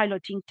the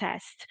piloting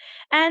test.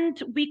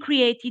 And we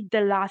created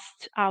the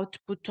last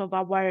output of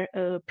our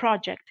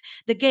project,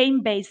 the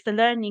game-based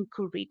learning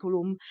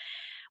curriculum,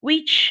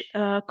 which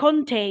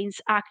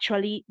contains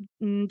actually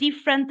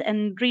different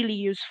and really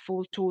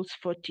useful tools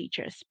for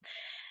teachers.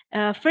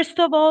 First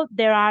of all,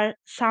 there are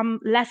some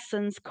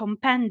lessons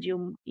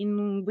compendium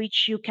in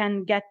which you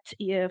can get,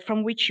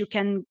 from which you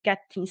can get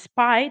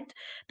inspired,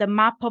 the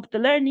map of the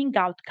learning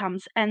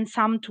outcomes, and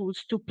some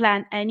tools to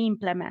plan and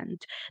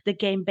implement the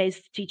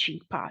game-based teaching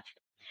path.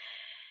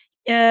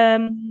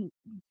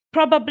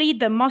 Probably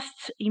the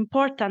most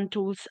important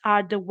tools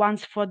are the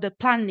ones for the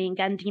planning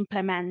and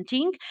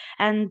implementing,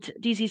 and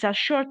this is a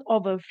short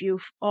overview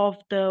of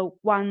the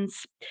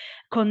ones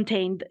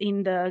contained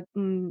in the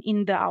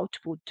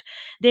output.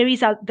 There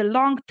is the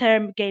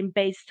long-term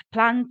game-based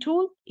plan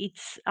tool.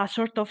 It's a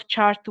sort of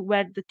chart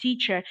where the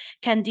teacher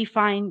can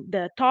define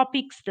the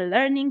topics, the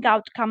learning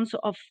outcomes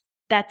of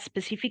that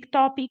specific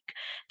topic,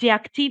 the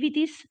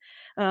activities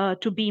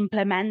to be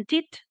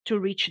implemented to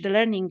reach the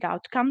learning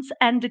outcomes,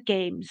 and the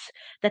games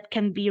that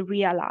can be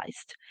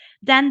realized.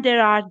 Then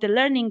there are the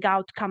learning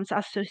outcomes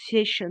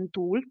association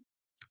tool,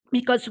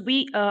 because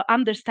we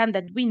understand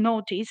that we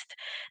noticed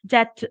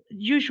that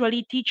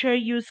usually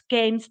teachers use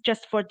games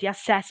just for the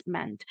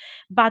assessment,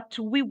 but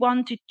we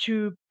wanted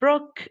to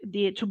break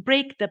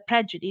the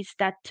prejudice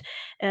that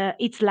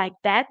it's like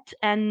that,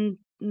 and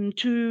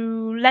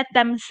to let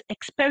them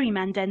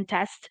experiment and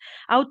test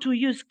how to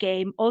use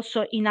game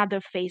also in other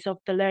phase of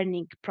the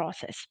learning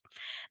process.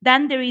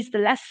 Then there is the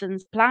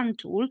lessons plan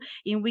tool,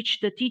 in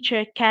which the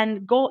teacher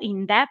can go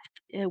in depth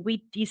with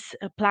this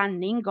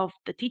planning of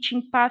the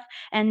teaching path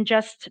and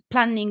just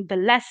planning the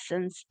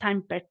lessons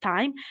time per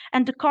time,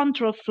 and the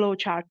control flow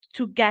chart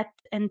to get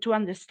and to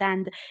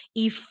understand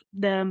if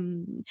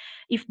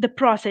the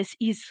process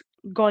is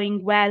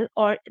going well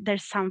or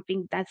there's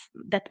something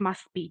that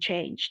must be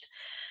changed.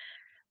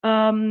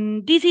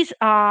 This is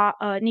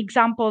an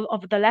example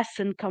of the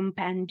lesson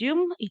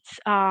compendium. It's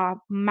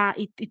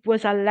it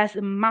was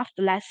a math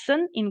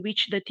lesson in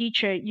which the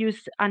teacher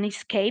used an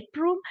escape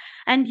room,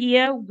 and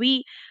here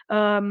we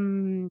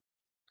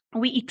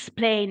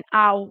explain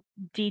how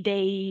did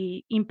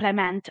they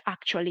implement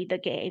actually the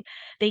game.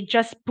 They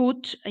just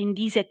put in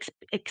this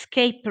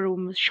escape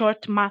room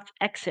short math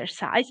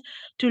exercise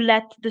to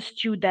let the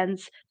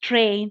students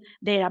train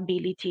their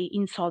ability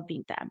in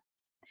solving them.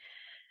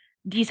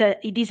 This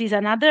is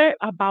another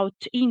about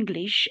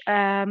English,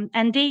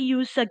 and they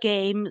use a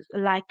game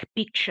like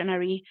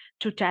Pictionary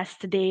to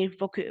test their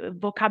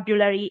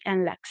vocabulary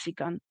and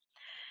lexicon.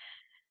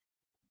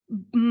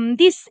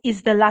 This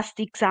is the last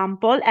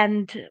example,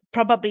 and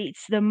probably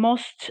it's the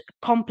most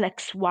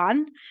complex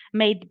one,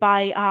 made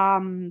by a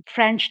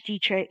French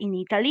teacher in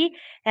Italy,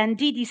 and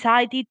he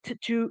decided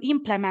to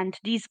implement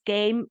this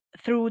game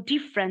through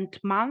different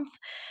months,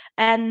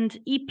 and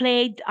he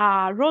played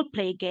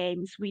role-play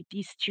games with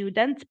these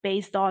students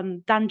based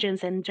on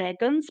Dungeons and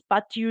Dragons,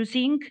 but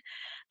using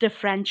the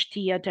French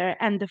theater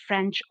and the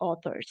French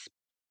authors.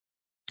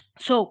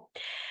 So,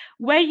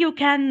 where you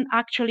can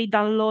actually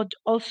download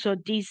also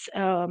this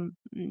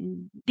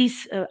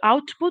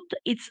output,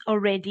 it's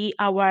already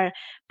our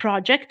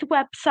project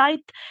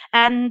website,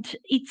 and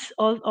it's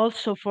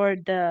also for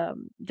the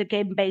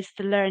game-based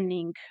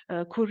learning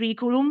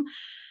curriculum.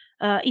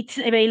 It's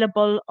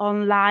available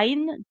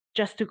online,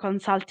 just to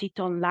consult it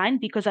online,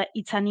 because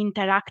it's an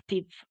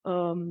interactive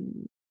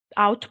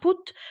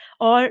output,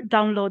 or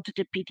download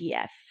the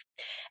PDF.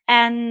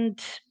 And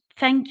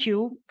thank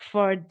you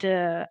for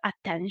the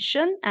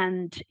attention,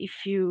 and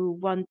if you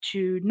want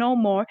to know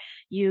more,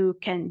 you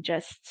can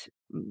just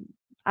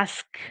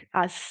ask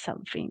us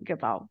something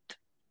about.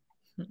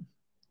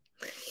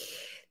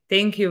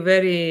 Thank you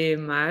very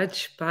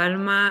much,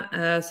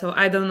 Palma. So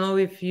I don't know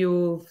if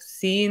you've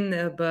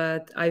seen,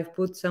 but I've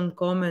put some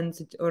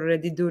comments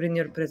already during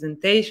your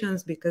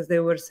presentations, because they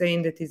were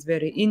saying that it's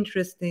very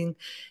interesting.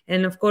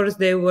 And of course,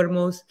 they were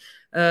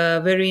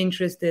very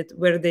interested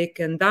where they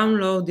can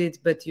download it,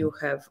 but you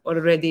have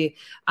already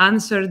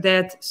answered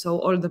that. So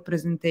all the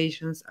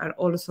presentations are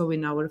also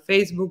in our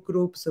Facebook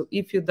group. So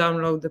if you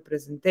download the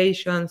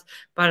presentations,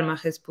 Palma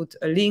has put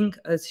a link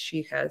as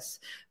she has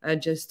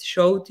just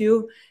showed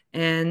you.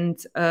 And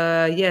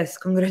yes,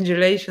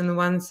 congratulations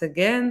once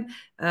again.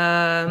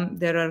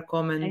 There are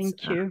comments.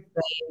 Thank you.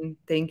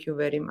 Thank you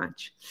very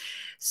much.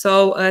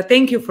 So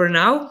thank you for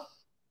now.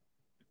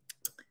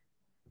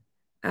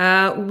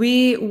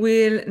 We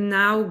will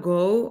now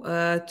go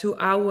to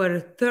our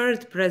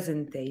third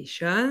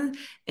presentation,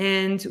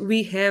 and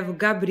we have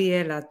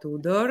Gabriela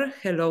Tudor.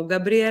 Hello,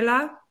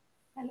 Gabriela.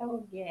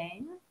 Hello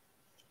again.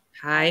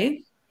 Hi.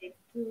 I'd like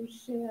to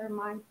share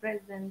my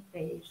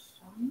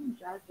presentation.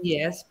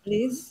 Yes,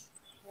 please.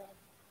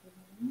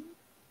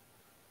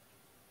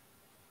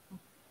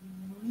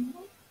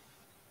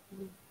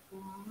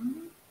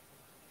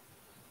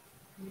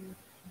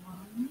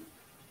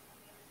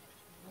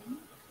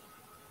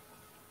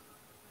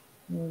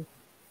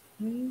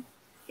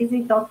 Is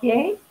it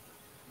okay?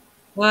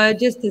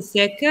 Just a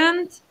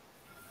second.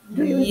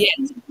 Do you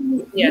see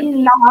the Yes.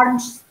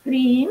 large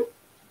screen?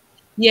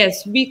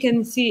 Yes, we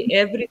can see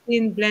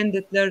everything,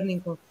 blended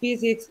learning of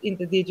physics in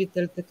the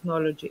digital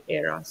technology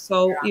era.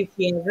 So if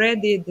you're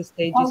ready, the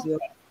stage is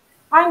yours.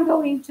 I'm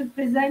going to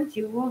present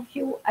you a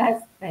few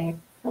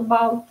aspects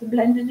about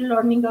blended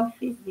learning of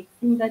physics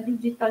in the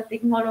digital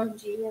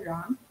technology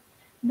era.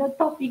 The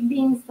topic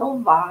being so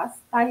vast,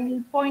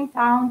 I'll point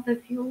out a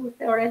few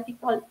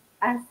theoretical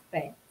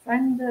aspects,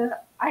 and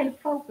I'll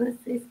focus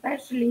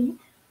especially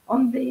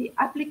on the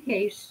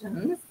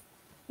applications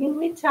in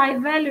which I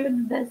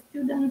valued the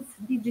students'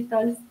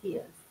 digital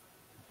skills.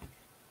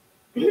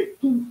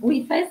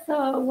 We face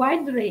a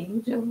wide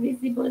range of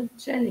visible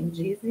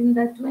challenges in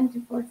the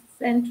 21st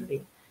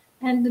century,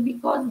 and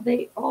because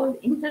they all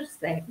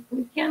intersect,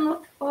 we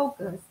cannot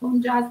focus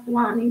on just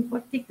one in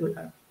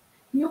particular.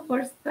 New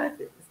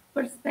perspectives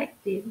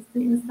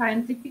in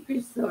scientific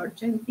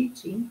research and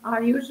teaching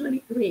are usually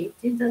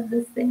created at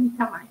the same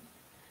time.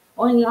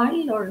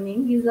 Online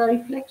learning is a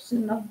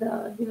reflection of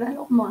the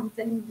development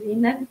and the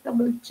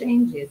inevitable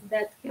changes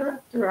that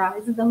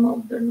characterize the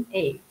modern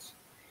age.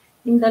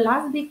 In the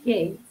last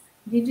decades,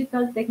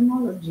 digital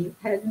technology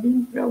has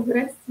been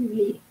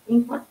progressively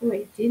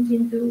incorporated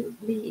into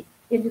the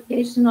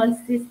educational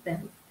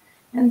systems,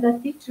 and the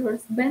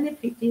teachers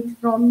benefited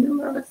from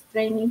numerous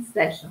training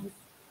sessions.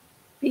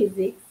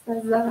 Physics,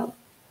 as a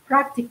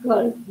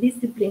practical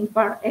discipline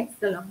par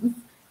excellence,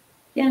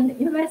 can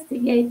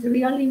investigate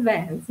real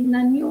events in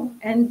a new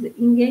and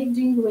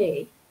engaging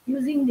way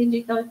using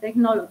digital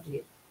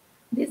technologies.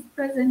 This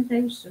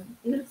presentation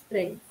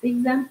illustrates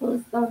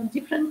examples of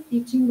different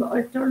teaching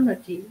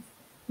alternatives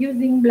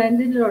using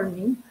blended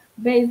learning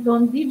based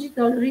on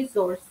digital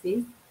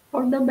resources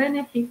for the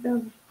benefit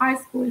of high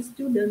school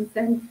students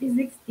and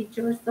physics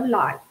teachers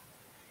alike.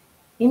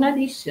 In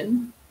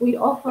addition, we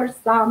offer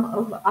some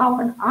of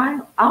our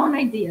own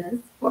ideas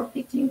for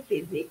teaching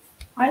physics,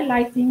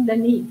 highlighting the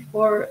need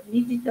for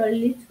digital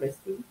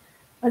literacy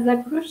as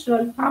a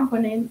crucial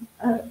component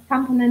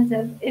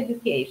of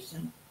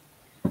education.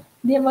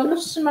 The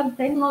evolution of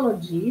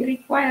technology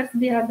requires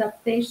the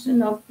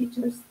adaptation of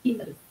teacher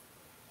skills.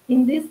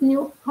 In this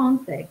new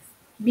context,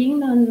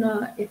 being an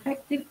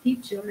effective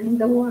teacher in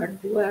the world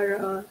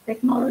where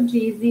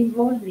technology is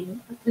evolving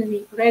at an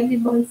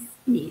incredible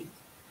speed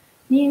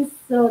means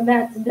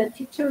that the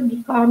teacher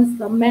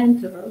becomes a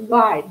mentor, a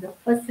guide, a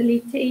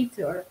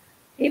facilitator,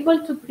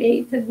 able to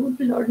create a good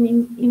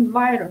learning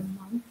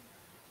environment,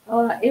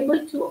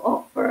 able to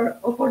offer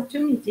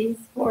opportunities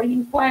for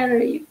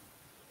inquiry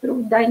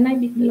through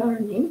dynamic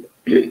learning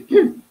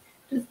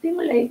to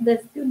stimulate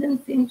the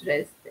students'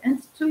 interest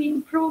and to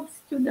improve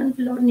student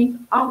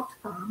learning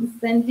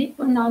outcomes and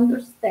deepen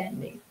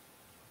understanding.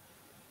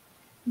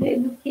 The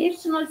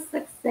educational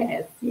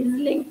success is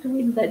linked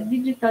with the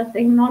digital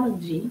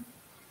technology,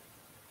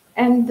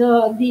 and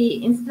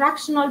the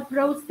instructional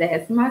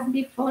process must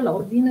be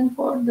followed in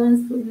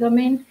accordance with the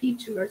main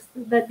features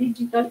of the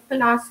digital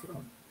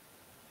classroom.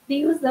 The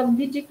use of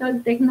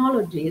digital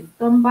technologies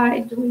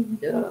combined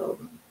with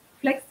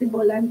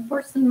flexible and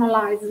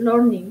personalized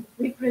learning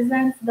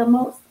represents the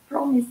most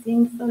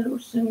promising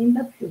solution in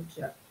the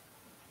future.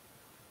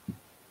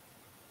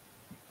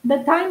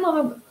 The time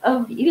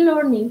of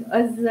e-learning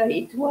as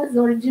it was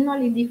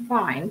originally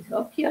defined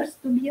appears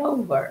to be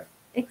over.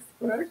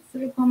 Experts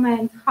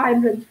recommend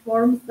hybrid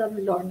forms of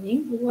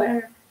learning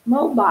where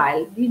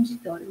mobile,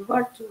 digital,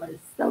 virtual,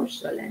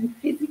 social, and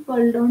physical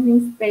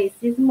learning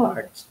spaces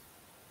merge.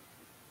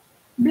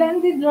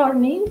 Blended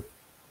learning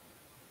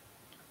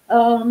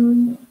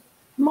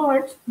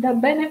merge the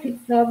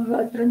benefits of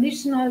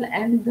traditional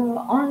and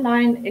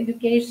online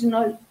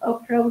educational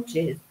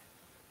approaches.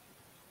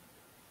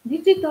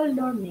 Digital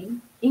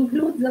learning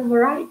includes a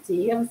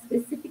variety of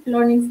specific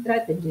learning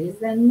strategies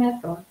and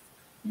methods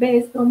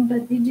based on the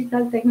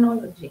digital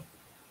technology.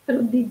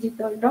 Through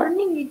digital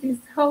learning, it is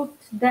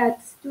hoped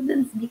that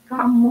students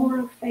become more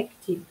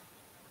effective.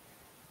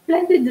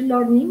 Blended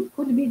learning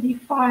could be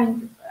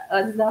defined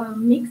as a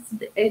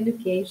mixed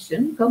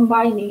education,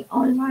 combining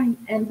online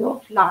and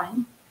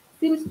offline,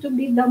 seems to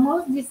be the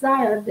most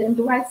desired and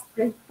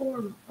widespread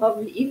form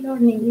of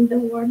e-learning in the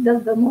world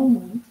at the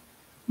moment,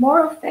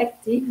 more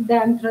effective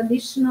than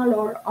traditional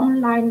or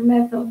online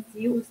methods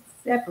used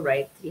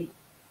separately.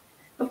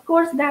 Of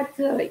course, that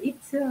it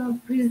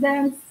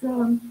presents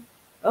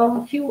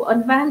a few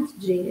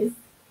advantages,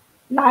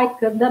 like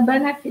the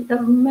benefit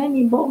of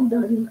many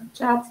modern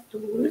chat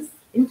tools,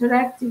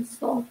 interactive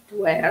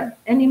software,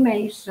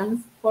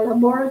 animations,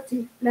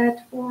 collaborative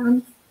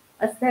platforms,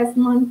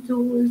 assessment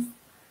tools.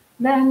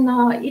 Then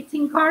it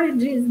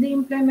encourages the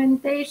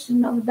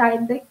implementation of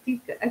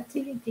didactic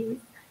activities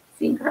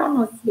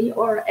synchronously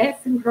or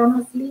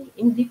asynchronously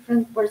in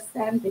different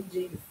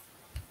percentages.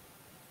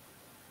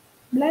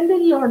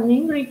 Blended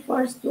learning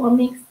refers to a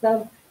mix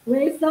of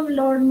ways of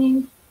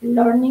learning,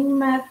 learning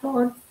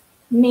methods,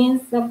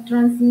 means of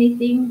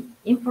transmitting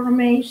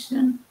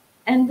information,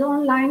 and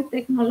online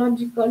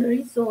technological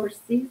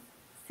resources,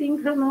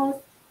 synchronous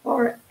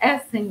or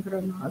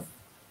asynchronous.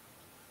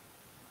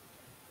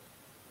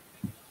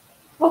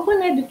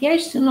 Open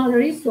educational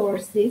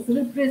resources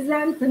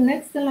represent an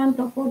excellent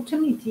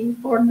opportunity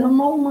for the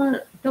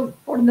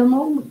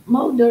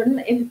modern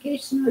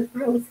educational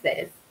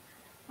process.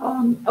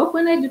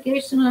 Open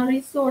educational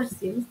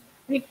resources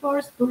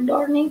refers to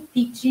learning,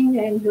 teaching,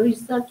 and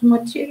research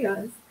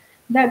materials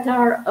that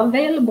are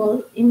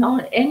available in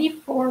any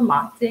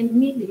format and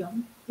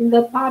medium in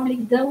the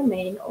public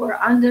domain or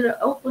under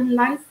open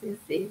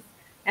licenses,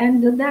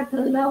 and that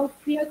allow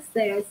free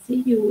access,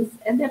 use,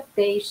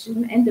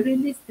 adaptation, and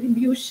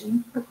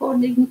redistribution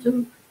according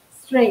to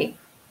strength.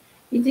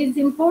 It is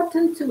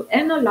important to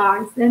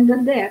analyze and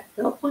adapt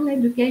open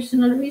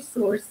educational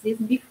resources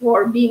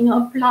before being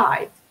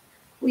applied.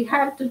 We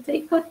have to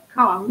take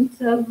account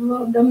of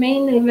the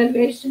main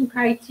evaluation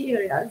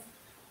criteria,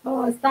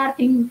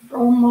 starting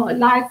from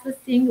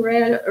licensing,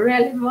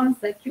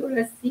 relevance,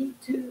 accuracy,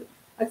 to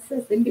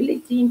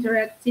accessibility,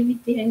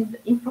 interactivity, and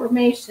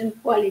information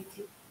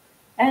quality.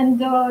 And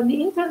the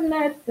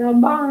internet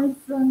abounds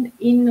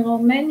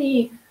in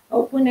many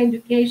open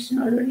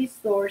educational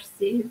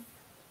resources.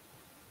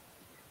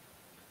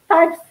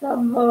 Types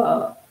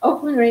of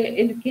open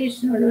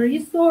educational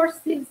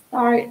resources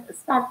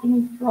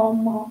starting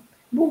from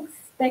books,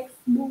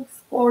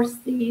 textbooks,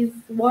 courses,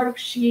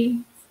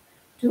 worksheets,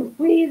 to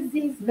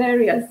quizzes,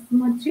 various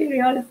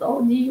materials,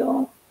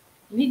 audio,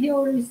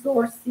 video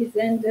resources,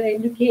 and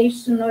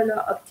educational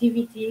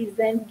activities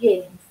and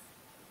games.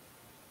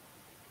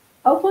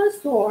 Open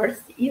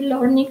source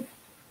e-learning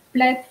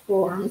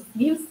platforms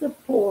give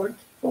support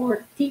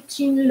for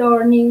teaching,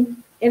 learning,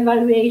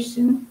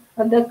 evaluation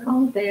of the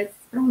contents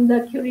from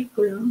the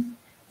curriculum,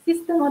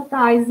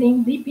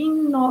 systematizing,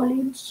 deepening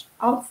knowledge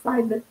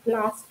outside the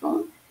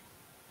classroom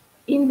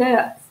in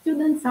the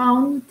student's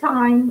own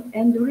time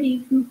and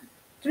rhythm,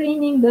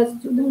 training the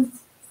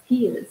students'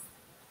 skills.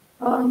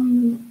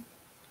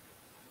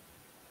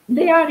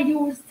 They are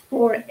used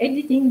for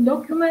editing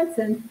documents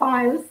and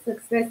files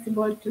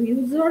accessible to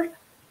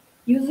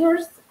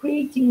users,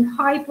 creating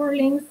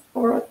hyperlinks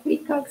for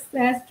quick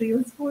access to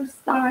useful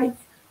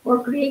sites,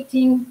 or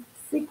creating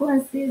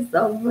sequences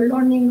of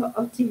learning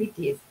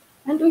activities.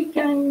 And we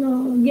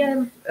can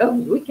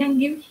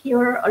give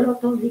here a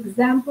lot of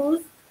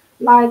examples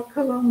like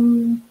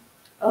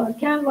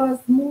Canvas,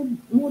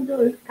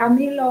 Moodle,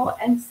 Camilo,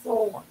 and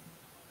so on.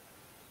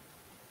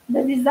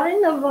 The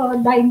design of a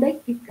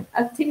didactic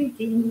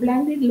activity in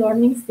blended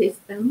learning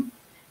system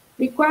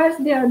requires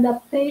the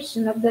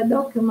adaptation of the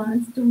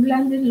documents to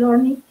blended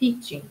learning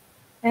teaching.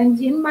 And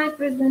in my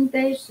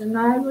presentation,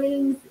 I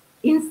will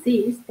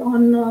insist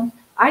on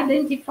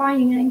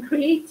identifying and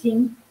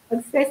creating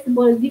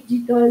accessible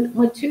digital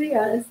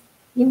materials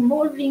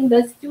involving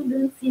the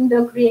students in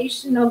the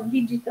creation of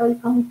digital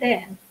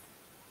content.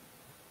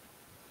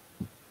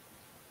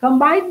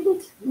 Combined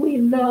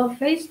with the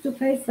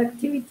face-to-face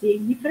activity,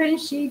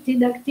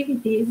 differentiated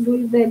activities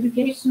with the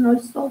educational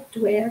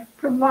software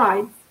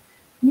provides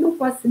new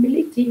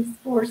possibilities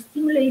for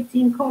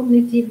stimulating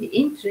cognitive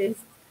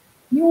interest,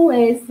 new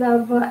ways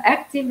of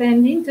active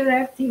and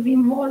interactive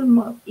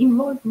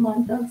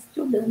involvement of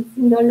students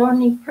in the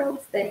learning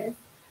process,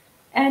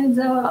 and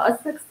a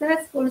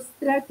successful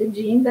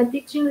strategy in the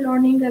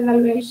teaching-learning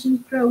evaluation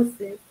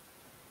process.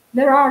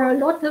 There are a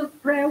lot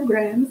of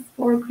programs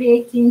for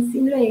creating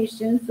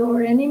simulations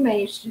or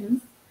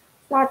animations,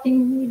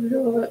 starting with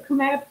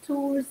map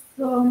tools,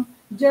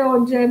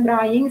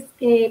 GeoGebra,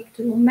 Inkscape,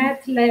 to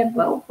MATLAB,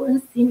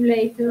 Open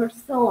Simulator,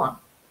 so on.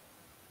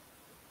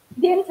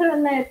 The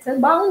internet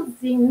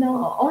abounds in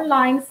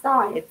online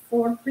sites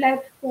or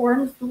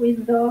platforms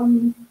with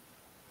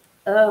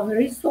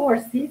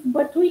resources,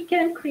 but we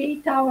can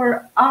create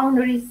our own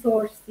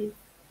resources.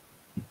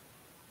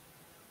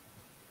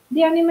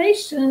 The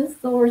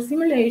animations or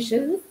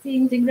simulations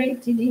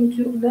integrated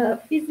into the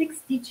physics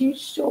teaching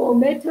show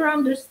better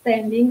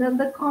understanding of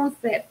the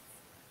concepts.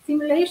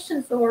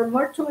 Simulations or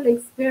virtual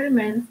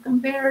experiments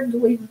compared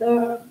with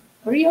the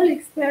real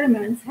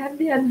experiments have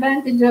the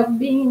advantage of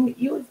being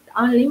used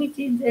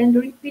unlimited and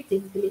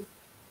repeatedly.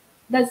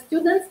 The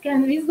students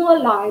can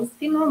visualize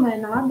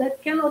phenomena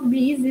that cannot be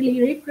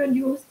easily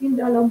reproduced in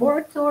the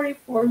laboratory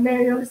for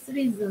various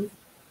reasons.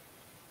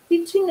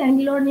 Teaching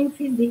and learning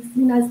physics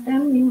in a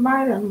STEM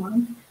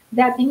environment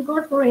that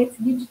incorporates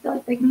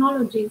digital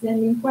technologies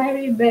and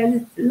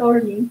inquiry-based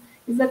learning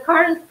is a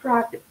current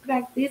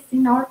practice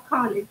in our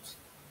college.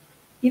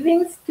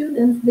 Giving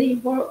students the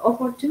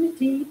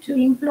opportunity to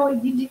employ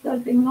digital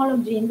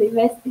technology in the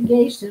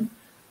investigation,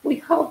 we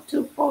hope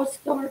to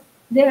foster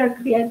their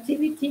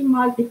creativity,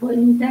 multiple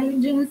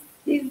intelligence,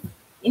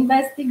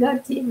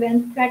 investigative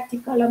and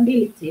practical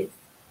abilities.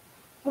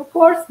 Of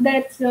course,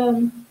 that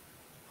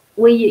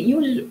we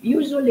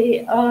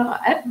usually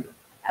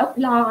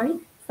apply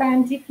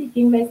scientific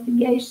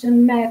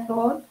investigation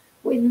method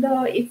with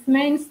its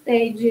main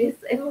stages: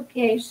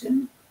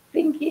 evocation,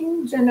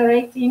 thinking,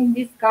 generating,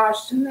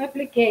 discussion,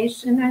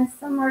 application, and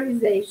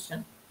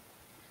summarization.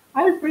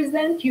 I will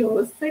present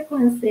you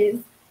sequences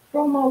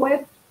from a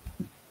web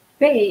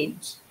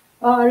page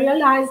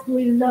realized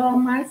with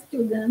my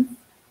students,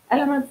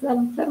 elements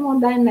of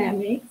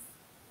thermodynamics.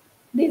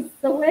 This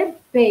web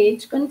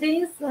page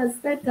contains a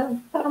set of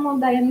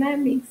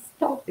thermodynamics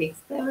topics,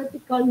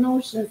 theoretical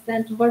notions,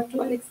 and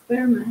virtual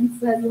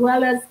experiments, as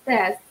well as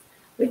tests,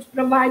 which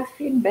provide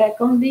feedback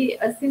on the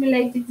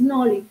assimilated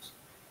knowledge.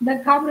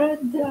 The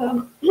covered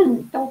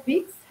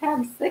topics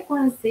have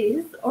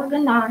sequences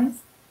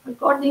organized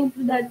according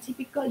to the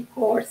typical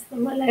course of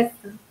a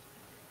lesson.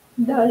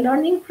 The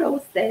learning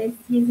process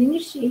is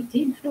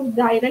initiated through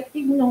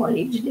directed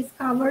knowledge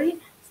discovery,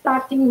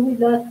 starting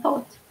with a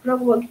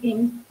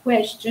thought-provoking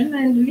question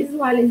and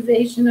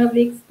visualization of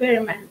the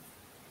experiment.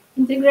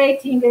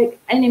 Integrating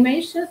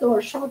animations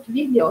or short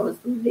videos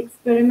with the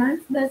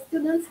experiments, the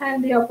students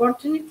have the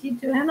opportunity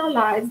to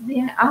analyze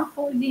the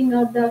unfolding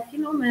of the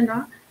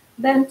phenomena,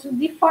 then to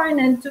define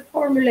and to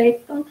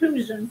formulate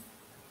conclusions.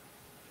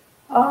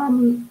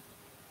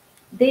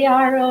 They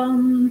are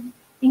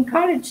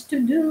encouraged to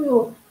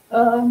do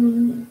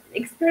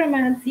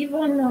experiments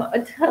even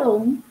at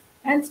home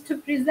and to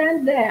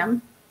present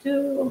them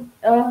to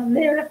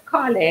their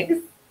colleagues.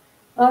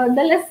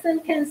 The lesson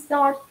can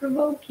start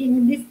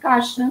provoking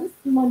discussions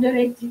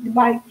moderated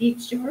by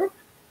teacher,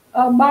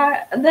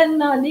 but then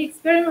the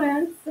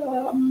experiments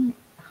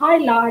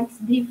highlights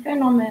the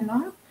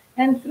phenomena,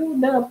 and through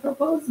the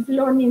proposed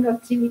learning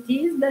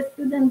activities, the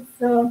students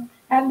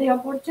have the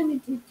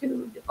opportunity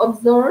to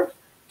observe,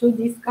 to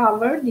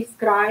discover,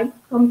 describe,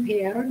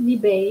 compare,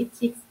 debate,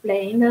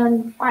 explain,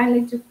 and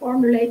finally to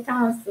formulate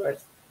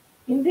answers.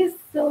 In this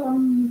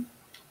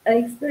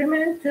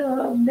experiment,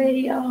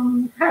 they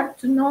have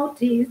to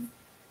notice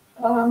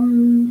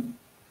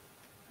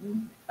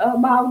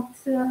about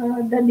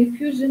the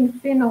diffusion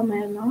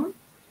phenomenon,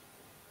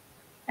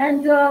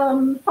 and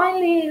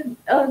finally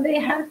they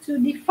have to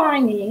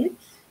define it,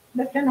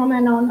 the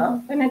phenomenon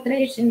of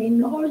penetration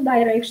in all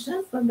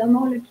directions of the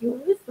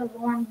molecules of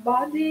one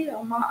body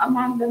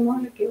among the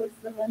molecules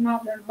of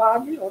another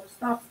body or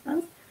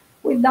substance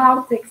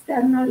without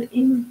external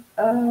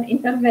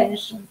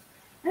intervention.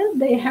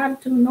 And they have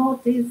to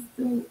notice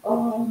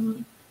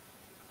what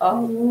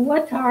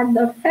are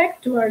the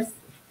factors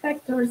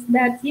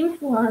that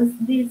influence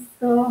this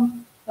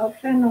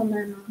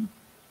phenomenon.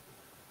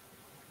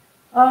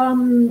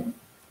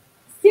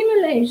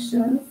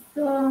 Simulations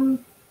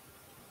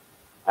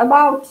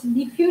about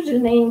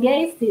diffusion in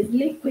gases,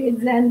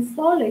 liquids, and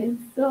solids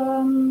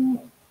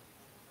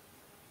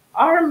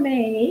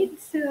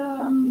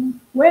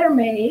were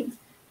made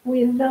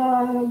with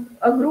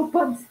a group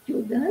of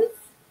students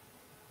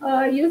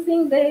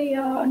using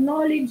their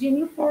knowledge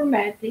in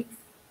informatics.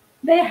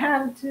 They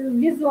have to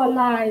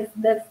visualize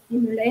the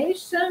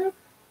simulation,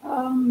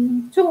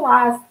 to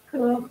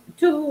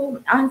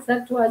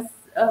answer to a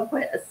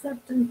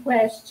certain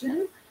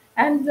question,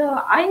 and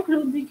I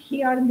included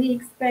here the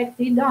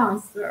expected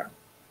answer.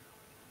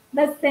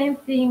 The same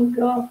thing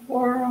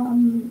for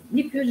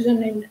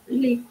diffusion in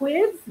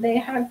liquids. They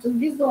have to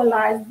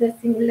visualize the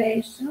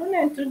simulation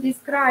and to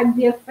describe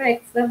the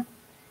effects of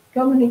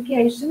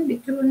communication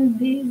between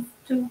these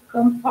two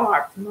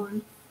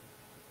compartments.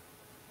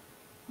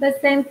 The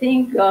same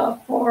thing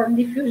for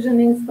diffusion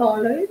in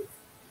solids.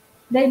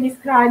 They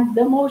describe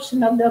the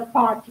motion of the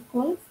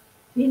particles,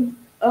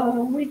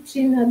 which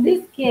in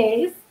this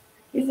case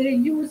is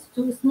reduced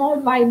to small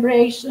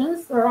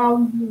vibrations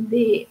around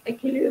the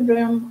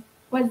equilibrium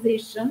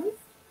positions.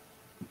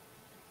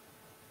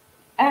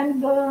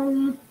 And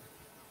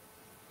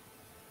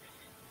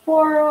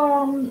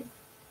for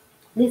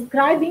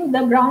describing the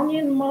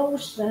Brownian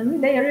motion,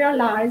 they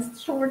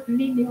realized short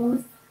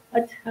videos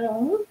at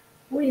home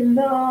with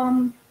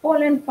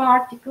pollen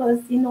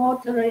particles in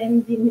water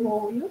and in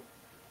oil.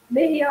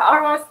 They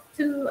are asked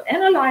to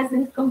analyze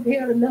and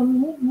compare the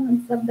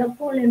movements of the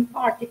pollen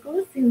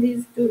particles in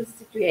these two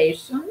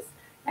situations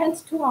and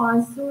to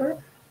answer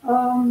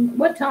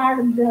what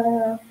are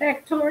the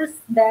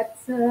factors that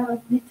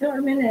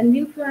determine and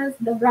influence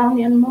the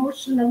Brownian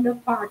motion of the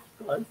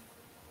particles.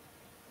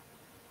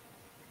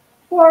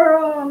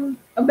 For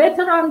a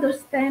better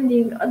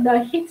understanding of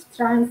the heat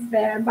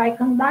transfer by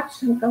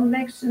conduction,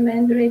 convection,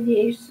 and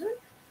radiation,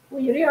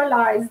 we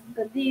realized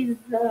that these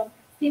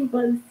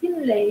simple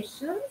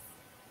simulations,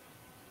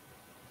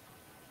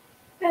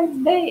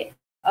 and they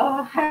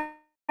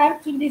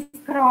have to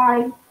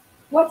describe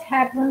what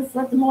happens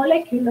at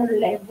molecular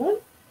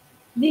level.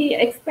 The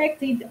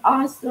expected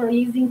answer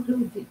is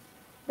included.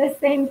 The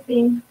same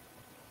thing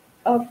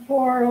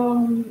for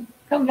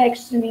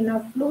convection in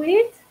a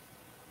fluid,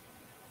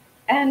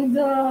 and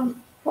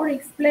for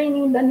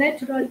explaining the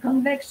natural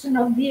convection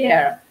of the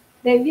air.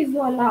 They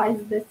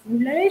visualize the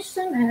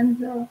simulation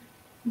and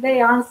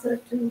they answer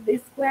to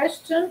this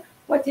question: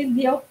 what is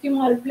the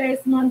optimal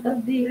placement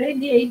of the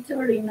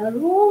radiator in a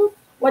room?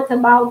 What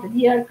about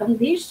the air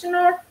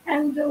conditioner?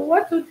 And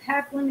what would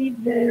happen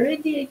if the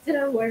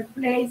radiator were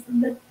placed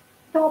at the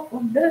top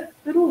of the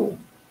room?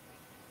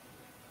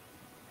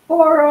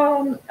 For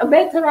a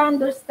better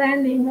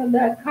understanding of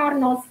the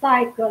Carnot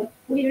cycle,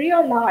 we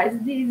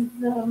realized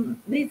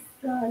this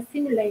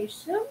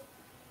simulation,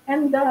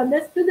 and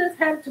the students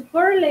have to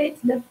correlate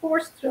the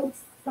four-stroke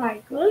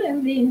cycle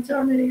and the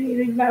internally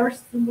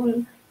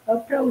reversible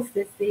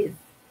processes.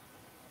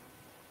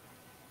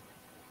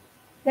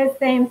 The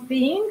same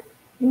thing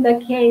in the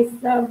case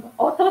of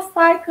Otto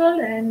cycle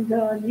and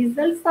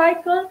diesel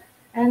cycle,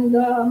 and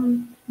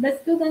the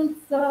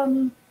students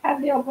have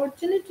the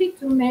opportunity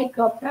to make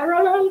a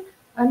parallel,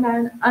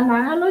 an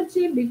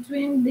analogy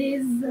between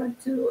these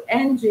two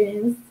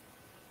engines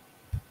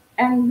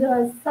and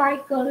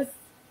cycles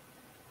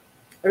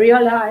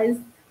realized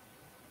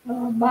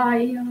by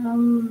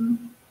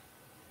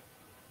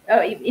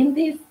in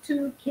these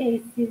two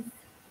cases.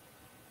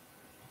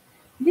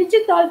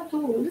 Digital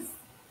tools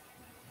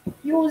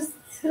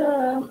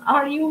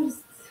are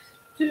used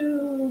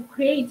to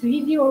create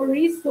video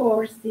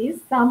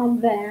resources, some of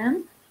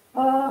them.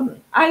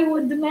 I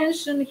would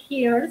mention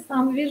here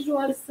some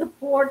visual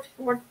support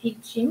for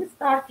teaching,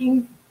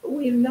 starting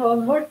with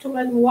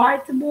virtual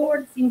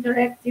whiteboards,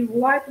 interactive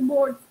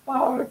whiteboards,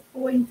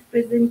 PowerPoint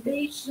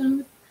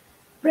presentations,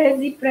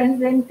 Prezi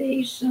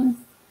presentations,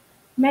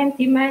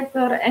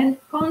 Mentimeter, and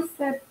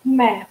concept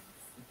maps.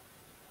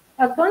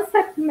 A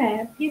concept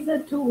map is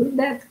a tool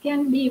that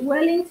can be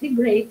well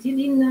integrated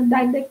in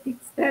didactic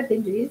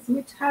strategies,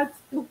 which helps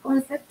to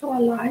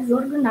conceptualize,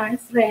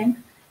 organize, rank,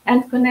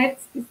 and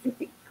connect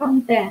specific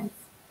contents.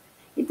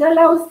 It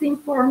allows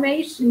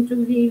information to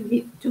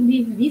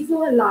be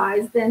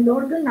visualized and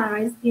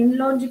organized in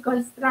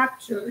logical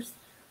structures,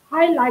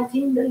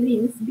 highlighting the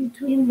links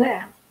between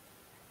them.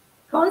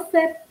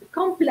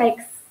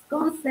 Complex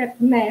concept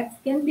maps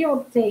can be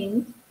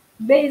obtained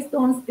based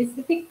on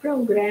specific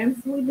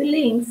programs with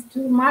links to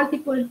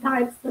multiple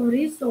types of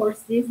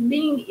resources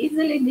being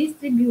easily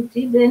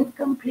distributed and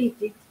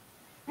completed.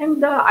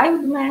 And I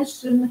would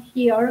mention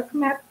here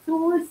map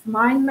tools,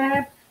 mind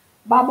map,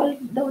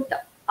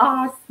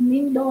 Bubble.us,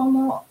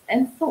 Mindomo,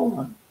 and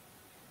so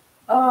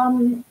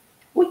on.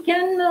 We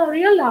can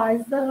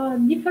realize the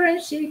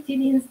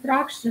differentiated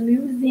instruction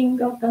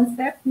using a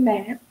concept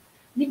map,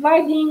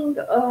 dividing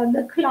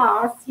the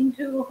class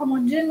into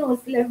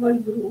homogeneous level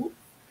groups.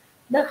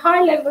 The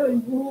high-level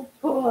group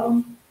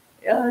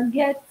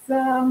gets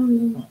a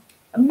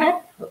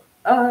map,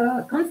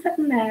 concept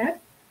map,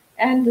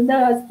 and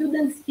the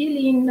students fill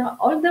in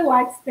all the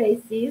white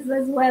spaces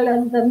as well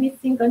as the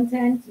missing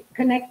content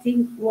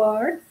connecting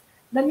words.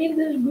 The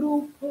middle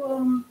group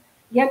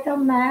get a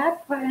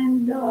map,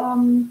 and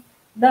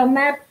the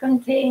map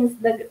contains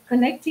the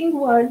connecting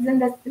words,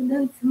 and the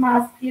students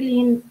must fill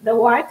in the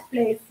white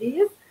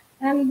places.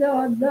 And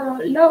the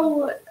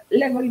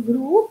low-level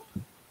group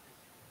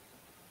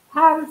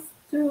has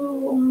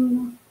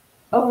to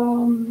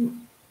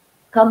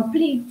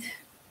complete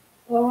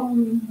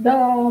the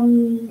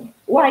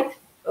white,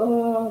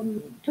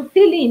 to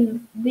fill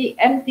in the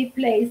empty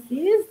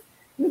places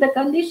in the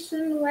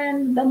condition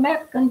when the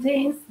map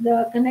contains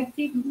the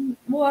connecting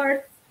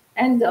words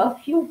and a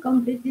few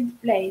completed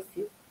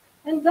places.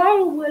 And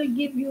I will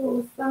give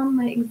you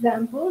some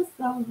examples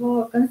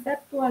of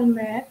conceptual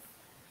maps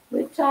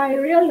which I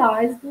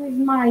realized with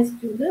my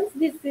students.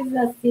 This is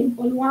a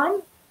simple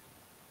one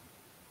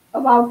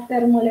about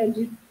thermal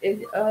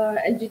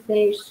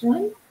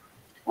agitation,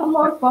 a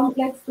more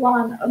complex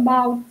one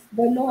about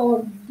the law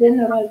of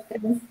general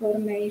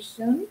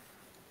transformation.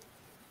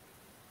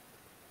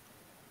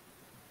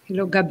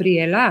 Hello,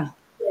 Gabriela.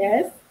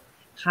 Yes.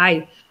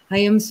 Hi. I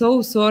am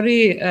so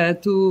sorry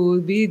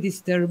to be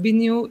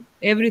disturbing you.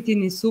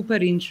 Everything is super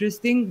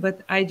interesting,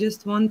 but I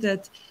just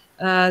wanted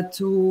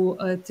to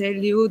tell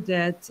you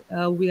that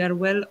we are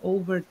well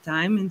over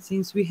time, and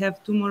since we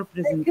have two more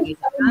presentations,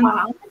 Thank you so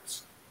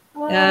much.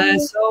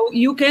 So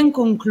you can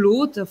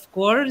conclude, of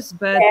course,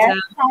 but yes,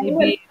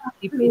 maybe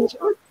keep it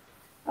short.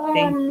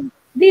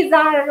 These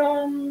are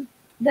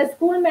the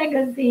school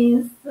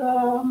magazines,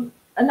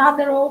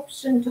 another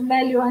option to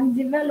value and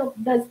develop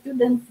the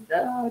students'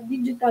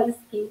 digital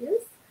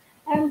skills.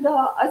 And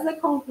as a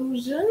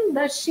conclusion,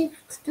 the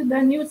shift to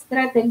the new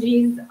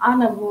strategy is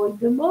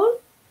unavoidable.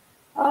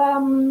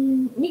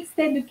 mixed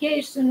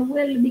education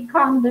will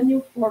become the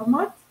new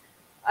format,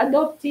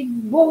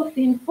 adopted both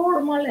in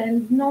formal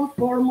and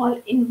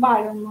non-formal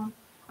environment.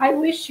 I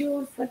wish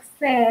you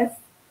success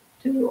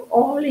to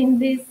all in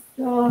this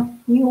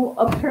new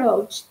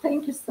approach.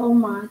 Thank you so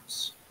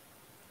much.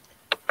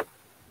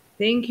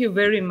 Thank you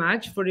very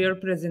much for your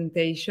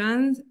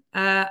presentations.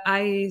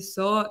 I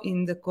saw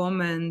in the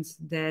comments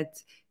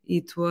that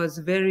it was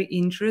very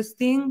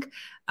interesting.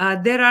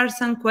 There are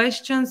some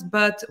questions,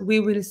 but we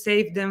will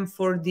save them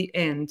for the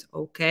end,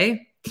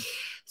 okay?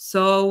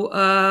 So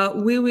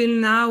we will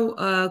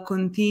now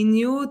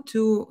continue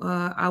to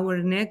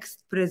our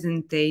next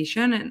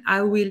presentation, and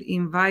I will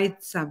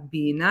invite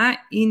Sabina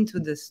into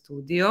the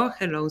studio.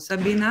 Hello,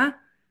 Sabina.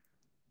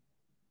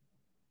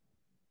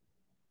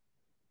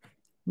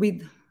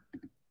 We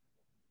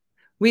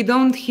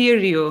don't hear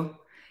you.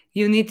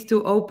 You need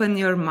to open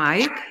your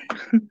mic.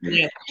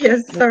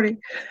 Yes, sorry.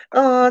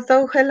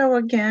 So hello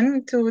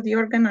again to the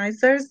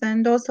organizers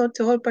and also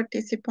to all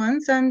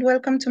participants, and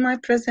welcome to my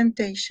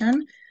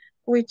presentation,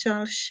 which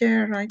I'll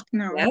share right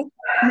now. Yes.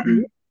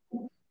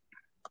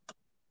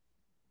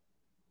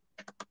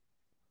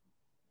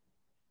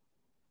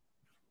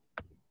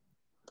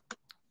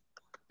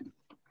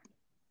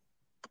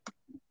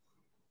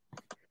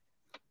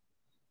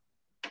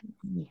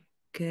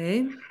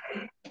 Okay.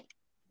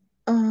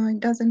 It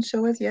doesn't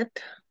show us yet.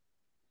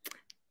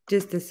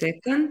 Just a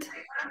second.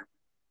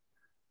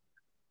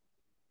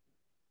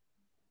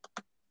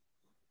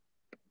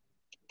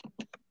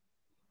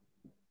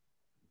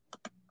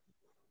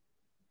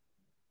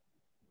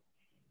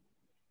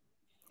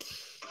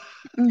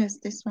 Yes,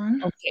 this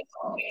one. Okay.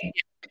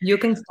 You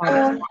can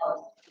start.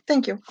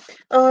 Thank you.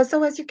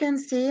 So as you can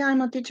see,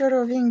 I'm a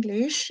teacher of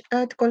English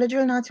at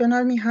Colegiul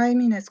Național Mihai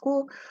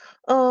Eminescu,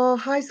 a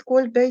high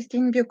school based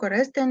in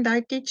Bucharest, and I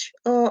teach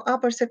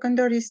upper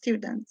secondary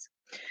students.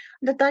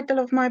 The title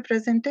of my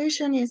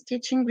presentation is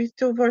Teaching with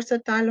Two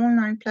Versatile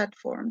Online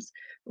Platforms,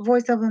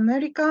 Voice of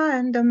America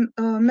and the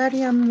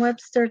Merriam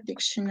Webster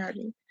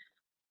Dictionary.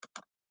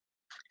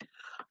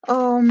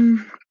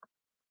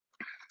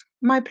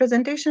 My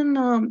presentation,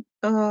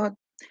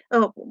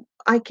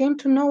 I came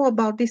to know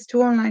about these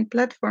two online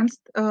platforms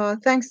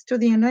thanks to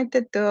the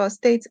United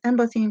States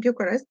Embassy in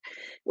Bucharest,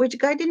 which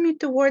guided me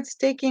towards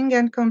taking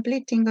and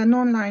completing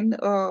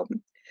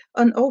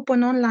an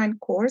open online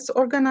course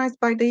organized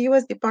by the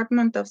U.S.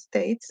 Department of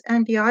State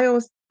and the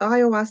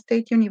Iowa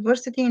State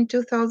University in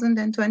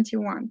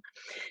 2021.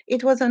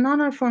 It was an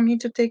honor for me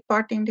to take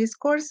part in this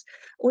course,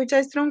 which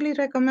I strongly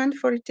recommend,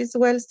 for it is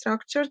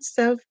well-structured,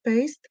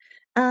 self-paced,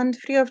 and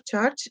free of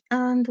charge,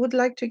 and would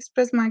like to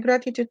express my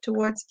gratitude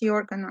towards the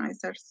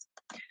organizers.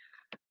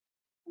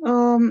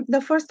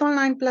 The first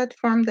online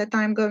platform that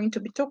I'm going to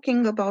be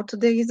talking about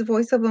today is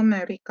Voice of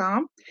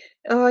America.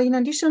 In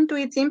addition to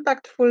its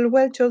impactful,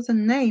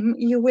 well-chosen name,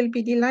 you will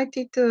be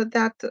delighted to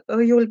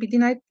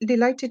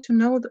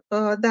know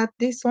that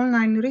this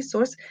online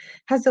resource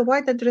has a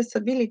wide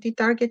addressability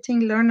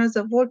targeting learners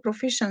of all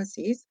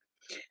proficiencies,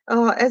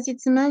 as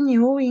its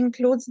menu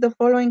includes the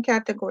following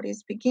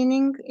categories: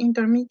 beginning,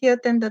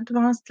 intermediate, and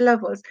advanced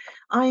levels.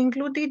 I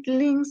included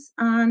links,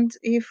 and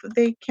if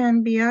they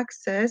can be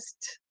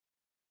accessed,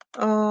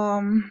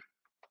 or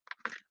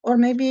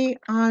maybe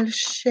I'll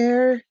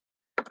share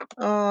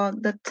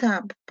the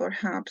tab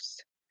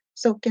perhaps.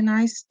 So can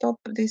I stop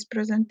this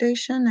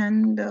presentation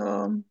and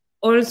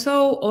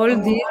also all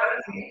these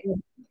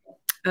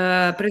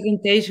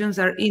presentations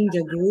are in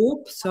the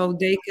group, so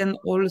they can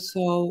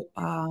also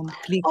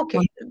click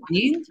on the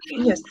link.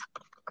 Yes.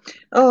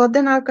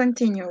 Then I'll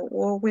continue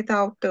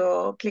without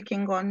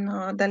clicking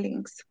on the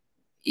links.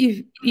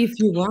 If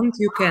you want,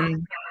 you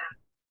can.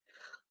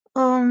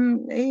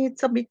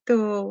 It's a bit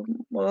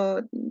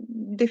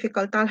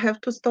difficult. I'll have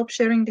to stop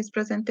sharing this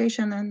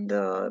presentation and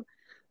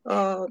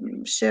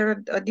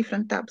share a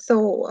different tab.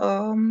 So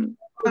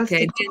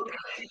okay.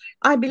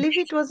 I believe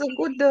it was a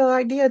good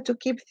idea to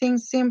keep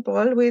things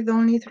simple with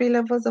only 3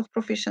 levels of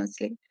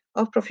proficiency.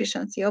 A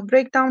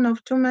breakdown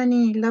of too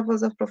many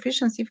levels of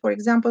proficiency, for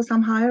example,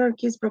 some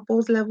hierarchies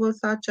propose levels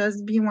such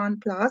as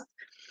B1+,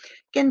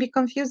 can be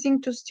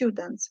confusing to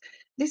students.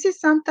 This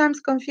is sometimes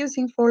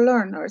confusing for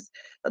learners.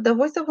 The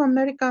Voice of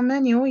America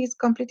menu is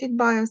completed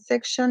by a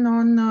section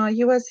on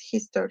US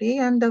history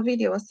and a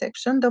video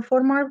section, the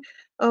former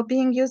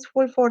being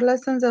useful for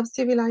lessons of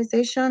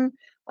civilization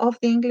of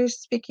the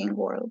English-speaking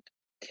world.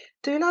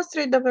 To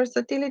illustrate the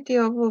versatility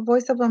of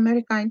Voice of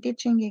America in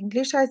teaching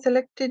English, I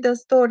selected a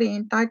story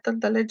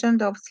entitled The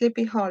Legend of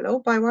Sleepy Hollow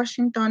by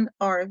Washington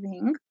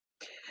Irving.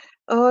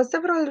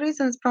 Several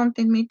reasons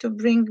prompted me to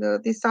bring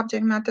this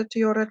subject matter to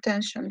your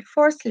attention.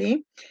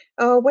 Firstly,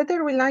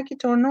 whether we like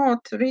it or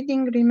not,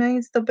 reading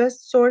remains the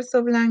best source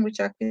of language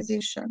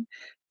acquisition.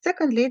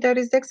 Secondly, there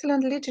is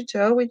excellent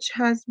literature which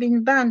has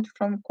been banned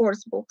from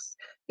course books,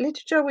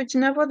 literature which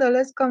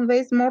nevertheless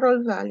conveys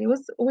moral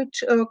values,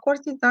 which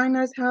course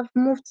designers have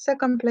moved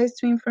second place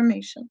to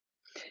information.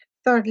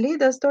 Thirdly,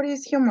 the story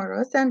is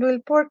humorous and will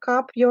perk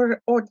up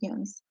your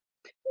audience.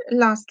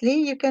 Lastly,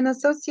 you can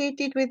associate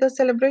it with the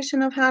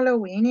celebration of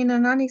Halloween in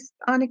an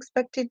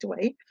unexpected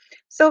way,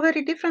 so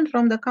very different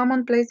from the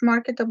commonplace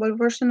marketable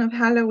version of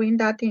Halloween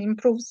that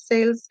improves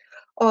sales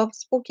of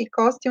spooky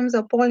costumes,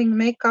 appalling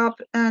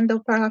makeup, and the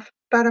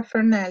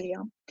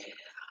paraphernalia.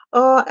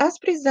 As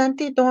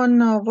presented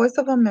on Voice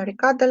of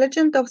America, The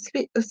Legend of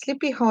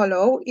Sleepy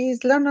Hollow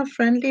is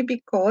learner-friendly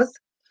because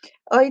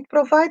it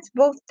provides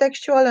both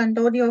textual and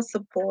audio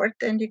support,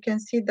 and you can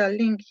see the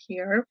link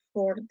here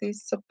for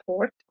this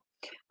support.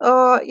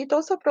 It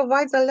also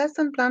provides a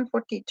lesson plan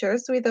for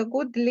teachers with a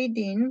good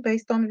lead-in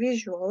based on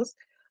visuals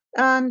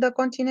and a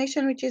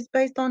continuation which is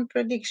based on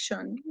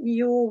prediction.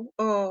 You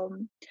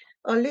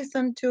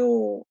listen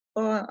to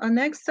an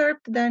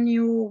excerpt, then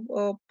you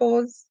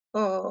pause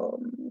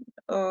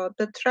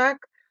the track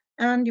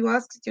and you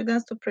ask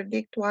students to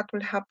predict what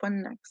will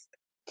happen next.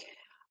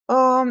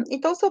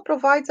 It also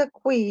provides a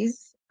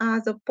quiz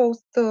as a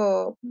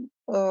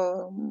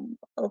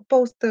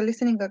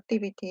post-listening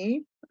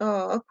activity,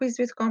 a quiz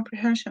with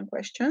comprehension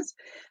questions,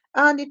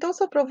 and it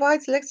also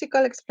provides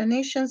lexical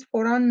explanations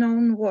for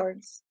unknown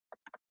words.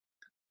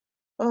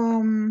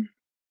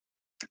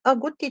 A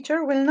good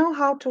teacher will know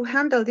how to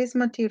handle this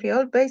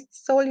material based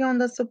solely on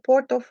the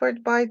support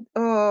offered by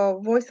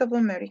Voice of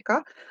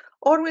America,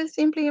 or will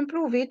simply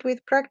improve it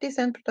with practice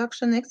and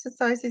production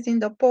exercises in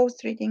the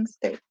post-reading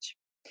stage.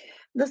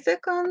 The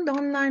second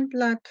online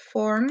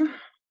platform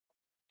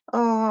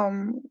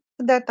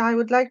that I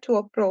would like to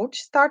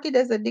approach started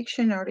as a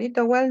dictionary,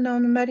 the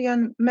well-known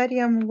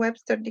Merriam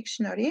Webster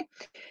Dictionary,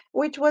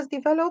 which was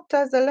developed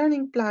as a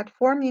learning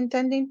platform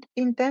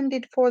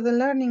intended for the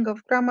learning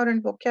of grammar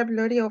and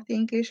vocabulary of the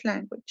English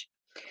language.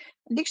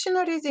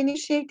 Dictionaries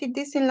initiated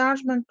this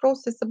enlargement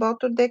process about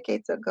 2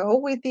 decades ago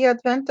with the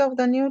advent of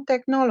the new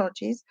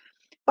technologies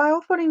by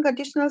offering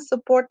additional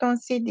support on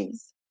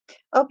CDs.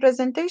 A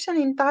presentation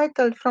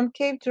entitled From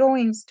Cave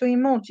Drawings to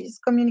Emojis,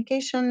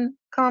 Communication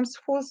Comes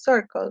Full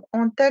Circle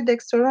on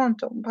TEDx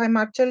Toronto by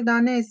Marcel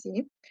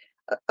Danesi,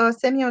 a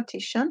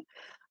semiotician,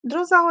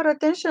 draws our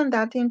attention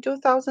that in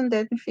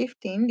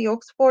 2015, the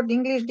Oxford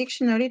English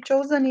Dictionary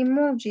chose an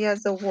emoji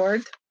as a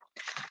word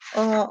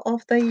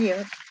of the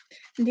year.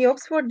 The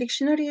Oxford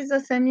Dictionary is a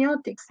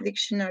semiotics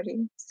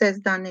dictionary, says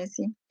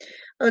Danesi.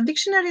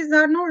 Dictionaries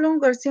are no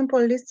longer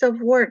simple lists of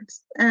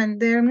words and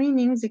their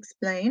meanings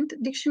explained.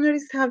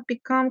 Dictionaries have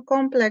become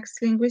complex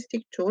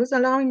linguistic tools,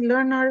 allowing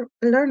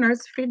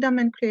learners freedom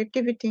and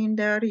creativity in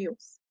their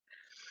use.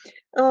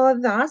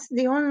 Thus,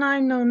 the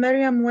online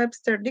Merriam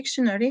Webster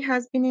Dictionary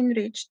has been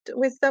enriched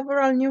with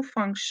several new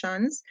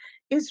functions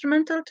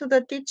instrumental to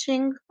the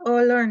teaching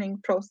or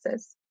learning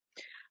process.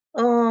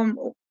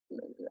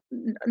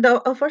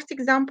 The first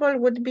example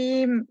would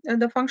be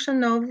the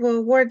function of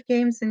word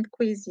games and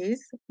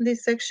quizzes.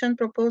 This section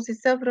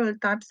proposes several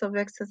types of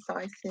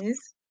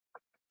exercises.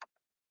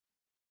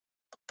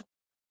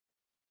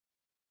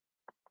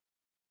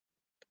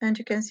 And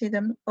you can see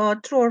them,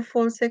 true or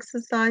false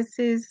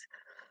exercises,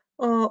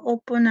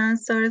 open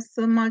answers,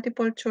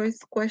 multiple choice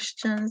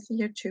questions,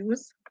 you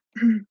choose.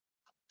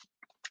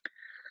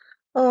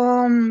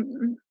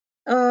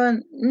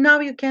 Now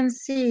you can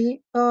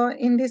see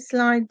in this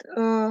slide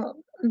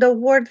the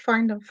word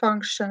finder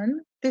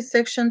function. This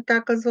section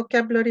tackles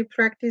vocabulary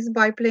practice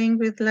by playing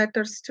with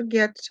letters to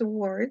get to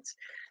words.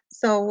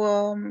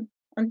 So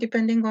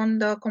depending on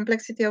the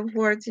complexity of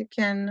words, you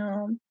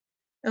can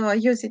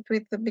use it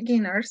with the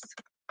beginners.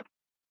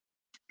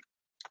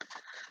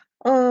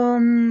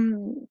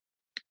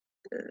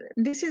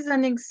 This is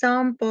an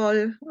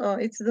example,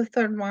 it's the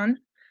third one.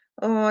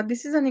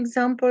 This is an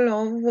example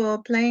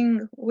of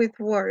playing with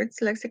words,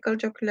 lexical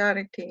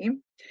jocularity.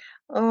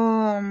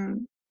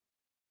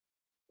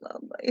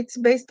 It's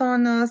based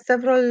on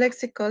several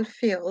lexical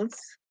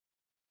fields.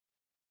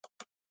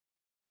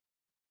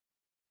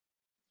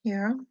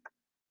 Here,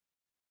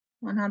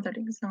 another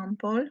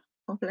example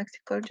of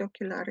lexical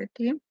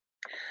jocularity.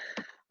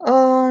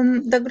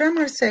 The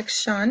grammar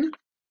section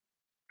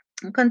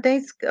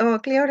contains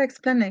clear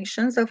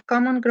explanations of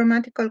common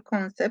grammatical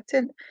concepts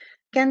and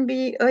can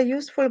be a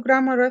useful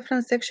grammar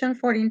reference section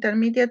for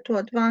intermediate to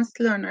advanced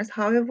learners.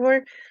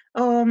 However,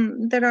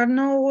 there are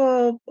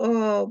no,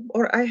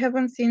 or I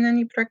haven't seen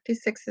any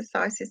practice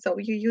exercises, so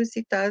you use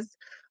it as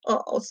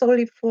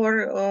solely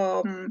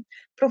for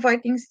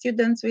providing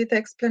students with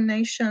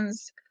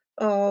explanations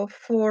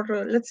for,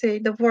 let's say,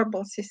 the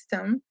verbal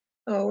system,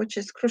 which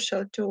is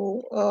crucial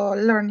to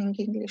learning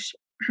English.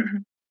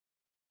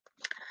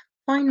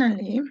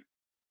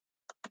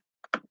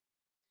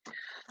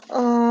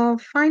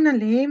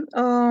 Finally,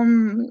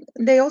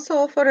 they also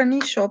offer an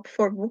e-shop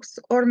for books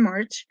or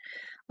merch.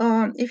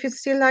 If you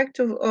still like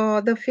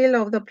the feel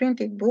of the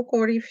printed book,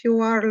 or if you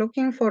are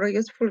looking for a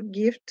useful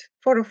gift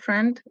for a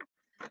friend,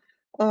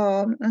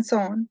 and so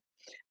on.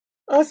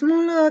 A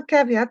small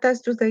caveat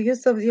as to the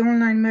use of the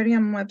online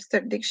Merriam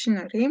Webster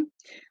Dictionary.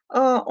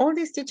 All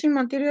this teaching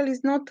material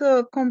is not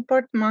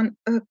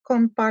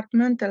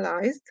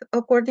compartmentalized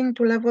according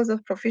to levels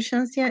of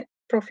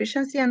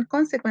proficiency, and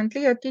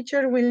consequently a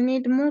teacher will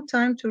need more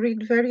time to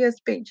read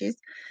various pages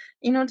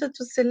in order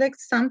to select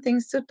something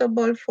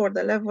suitable for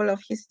the level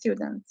of his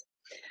students.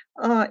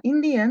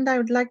 In the end, I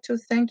would like to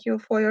thank you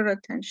for your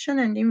attention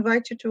and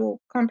invite you to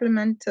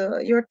complement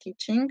your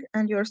teaching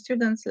and your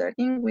students'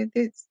 learning with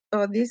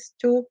these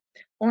two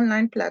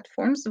online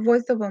platforms,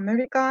 Voice of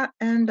America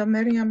and the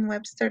Merriam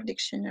Webster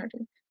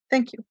Dictionary.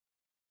 Thank you.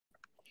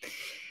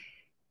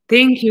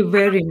 Thank you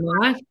very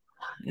much.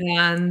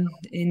 And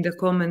in the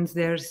comments,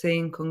 they're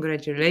saying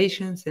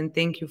congratulations and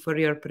thank you for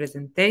your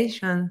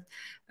presentation.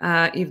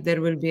 If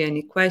there will be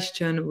any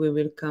question, we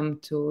will come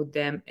to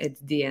them at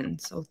the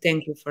end. So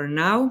thank you for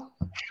now.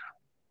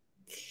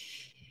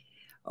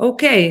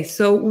 Okay,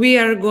 so we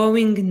are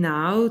going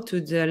now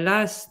to the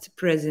last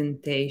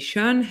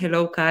presentation.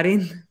 Hello,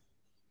 Karin.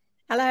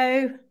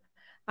 Hello.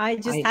 I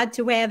just had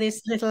to wear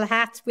this little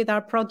hat with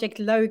our project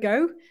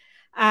logo.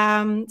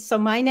 So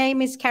my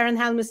name is Karin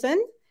Helmerson.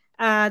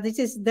 This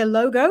is the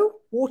logo,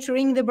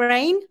 Watering the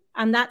Brain,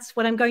 and that's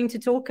what I'm going to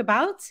talk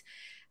about.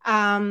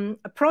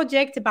 A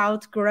project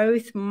about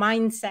growth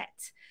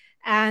mindset.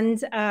 And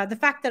the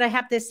fact that I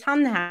have this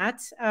sun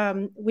hat,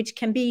 which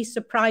can be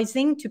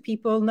surprising to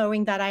people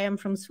knowing that I am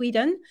from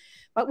Sweden,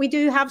 but we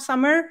do have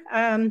summer.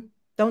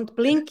 Don't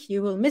blink,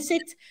 you will miss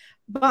it.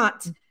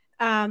 But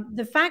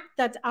the fact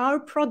that our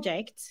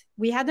project,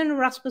 we had an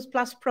Erasmus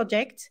Plus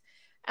project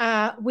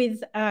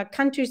with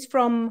countries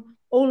from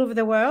all over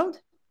the world,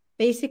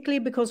 basically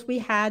because we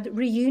had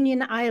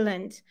Reunion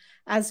Island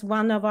as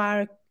one of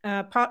our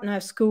partner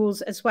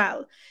schools as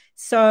well.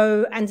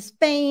 So, and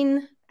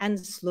Spain and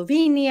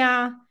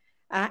Slovenia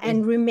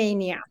and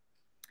Romania,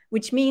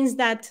 which means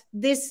that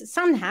this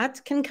sun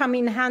hat can come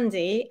in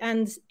handy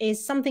and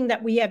is something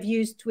that we have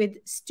used with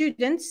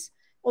students,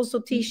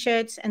 also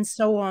T-shirts and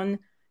so on,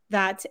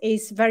 that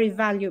is very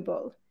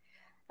valuable.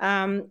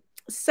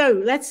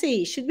 So let's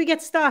see, should we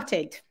get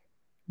started?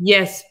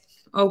 Yes,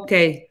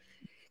 okay.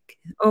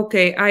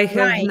 Okay, I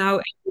have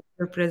now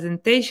your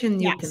presentation.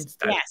 You can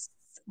start. Yes,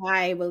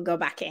 I will go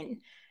back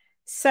in.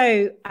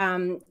 So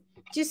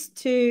just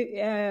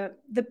to,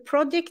 the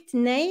project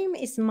name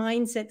is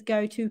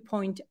MindSetGo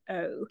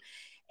 2.0.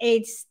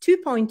 It's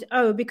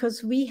 2.0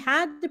 because we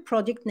had the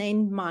project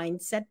named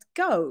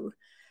MindSetGo,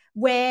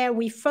 where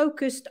we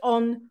focused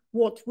on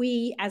what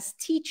we as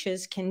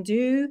teachers can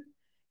do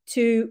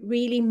to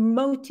really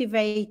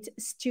motivate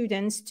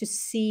students to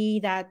see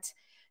that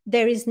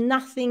there is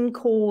nothing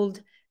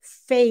called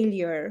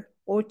failure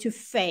or to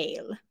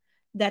fail.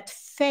 That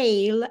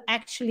fail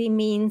actually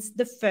means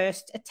the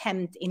first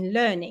attempt in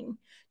learning,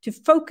 to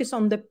focus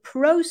on the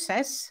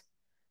process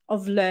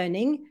of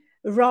learning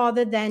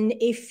rather than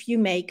if you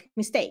make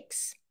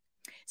mistakes.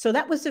 So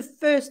that was the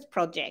first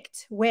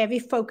project where we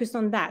focused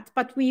on that.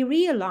 But we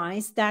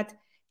realized that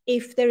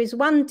if there is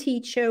one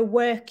teacher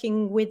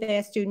working with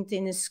their student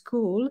in a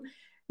school,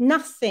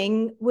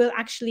 nothing will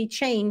actually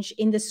change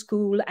in the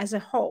school as a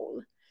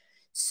whole.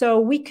 So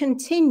we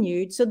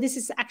continued. So this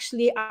is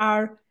actually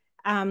our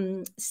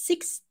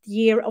 6th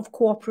year of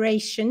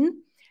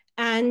cooperation.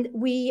 And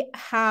we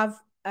have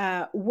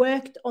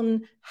worked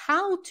on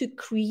how to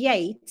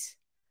create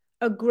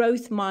a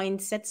growth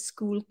mindset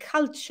school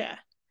culture.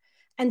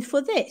 And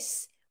for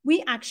this,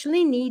 we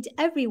actually need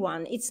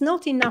everyone. It's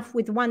not enough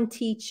with one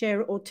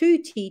teacher or two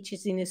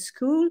teachers in a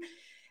school.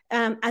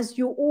 As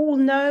you all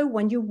know,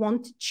 when you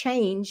want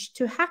change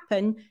to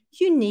happen,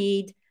 you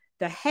need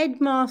the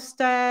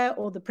headmaster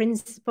or the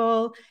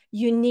principal.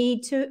 You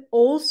need to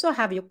also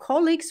have your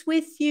colleagues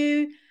with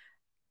you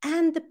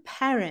and the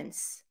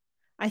parents.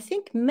 I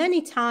think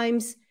many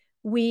times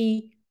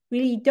we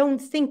really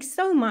don't think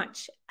so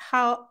much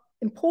how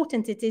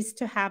important it is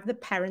to have the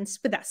parents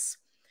with us.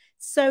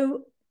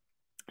 So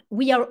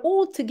we are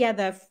all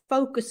together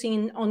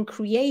focusing on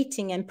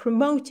creating and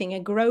promoting a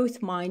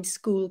growth mind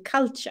school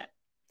culture.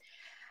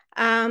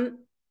 And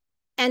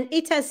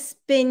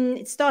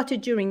it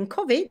started during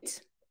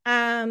COVID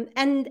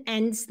and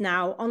ends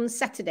now on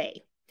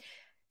Saturday.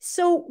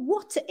 So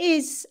what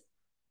is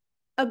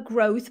a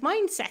growth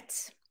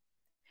mindset?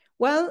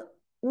 Well,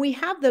 we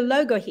have the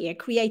logo here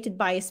created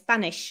by a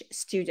Spanish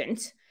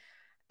student.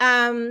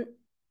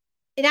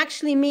 It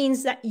actually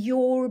means that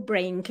your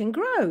brain can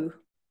grow.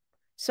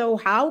 So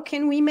how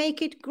can we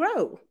make it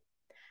grow?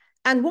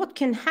 And what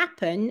can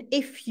happen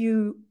if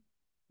you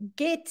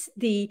get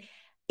the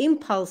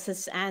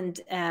impulses and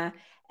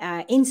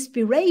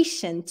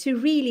inspiration to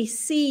really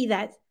see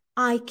that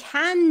I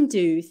can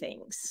do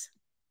things?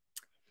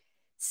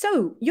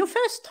 So your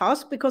first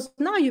task, because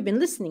now you've been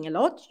listening a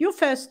lot, your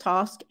first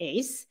task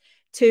is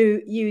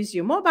to use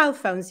your mobile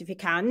phones if you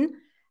can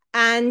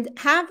and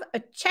have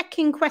a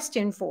checking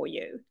question for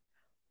you.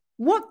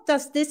 What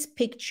does this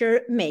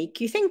picture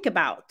make you think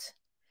about?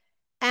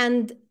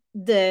 And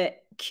the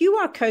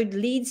QR code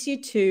leads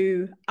you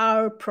to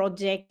our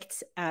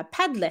project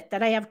Padlet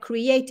that I have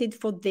created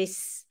for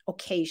this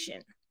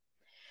occasion.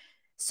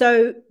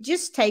 So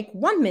just take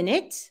 1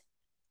 minute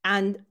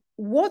and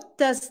what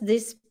does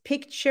this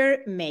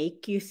picture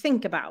make you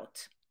think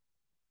about?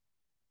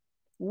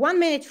 1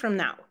 minute from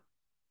now.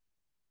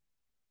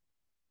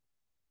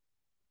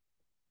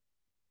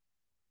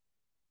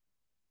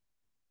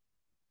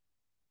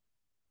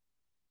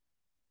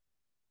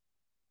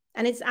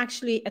 And it's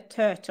actually a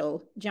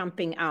turtle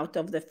jumping out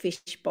of the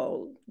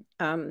fishbowl.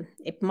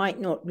 It might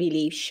not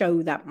really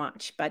show that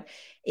much, but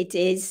it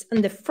is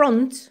on the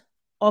front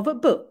of a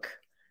book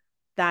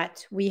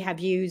that we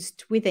have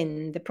used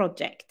within the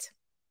project.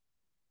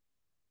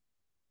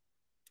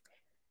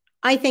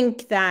 I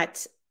think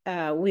that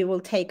we will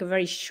take a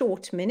very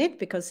short minute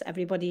because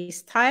everybody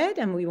is tired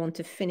and we want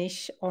to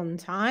finish on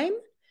time.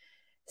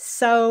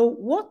 So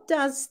what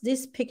does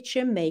this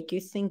picture make you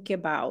think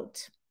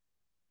about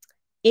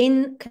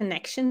in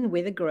connection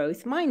with a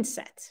growth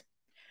mindset?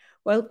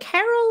 Well,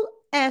 Carol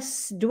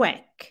S.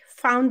 Dweck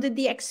founded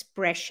the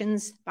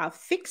expressions about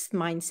fixed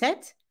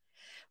mindset,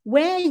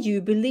 where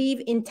you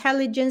believe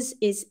intelligence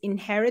is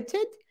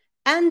inherited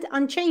and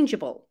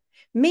unchangeable,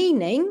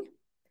 meaning,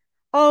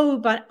 oh,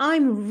 but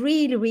I'm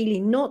really,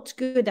 really not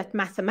good at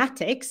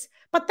mathematics,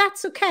 but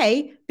that's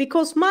okay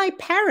because my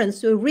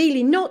parents were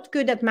really not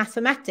good at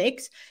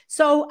mathematics,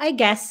 so I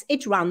guess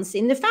it runs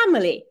in the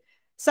family.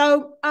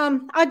 So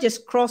I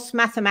just cross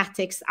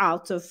mathematics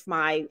out of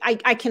my,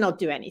 I cannot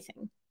do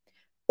anything.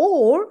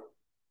 Or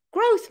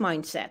growth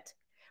mindset,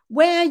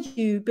 where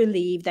you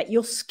believe that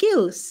your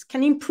skills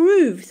can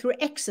improve through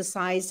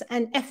exercise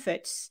and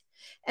efforts.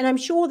 And I'm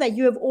sure that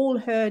you have all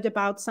heard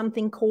about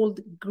something called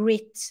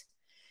grit,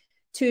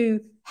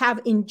 to have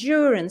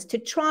endurance, to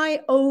try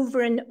over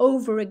and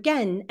over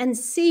again and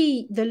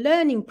see the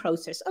learning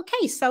process.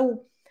 Okay,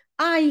 so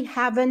I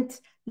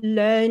haven't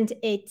learned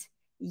it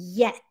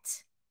yet.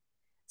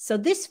 So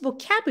this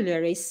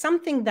vocabulary is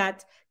something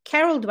that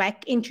Carol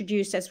Dweck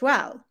introduced as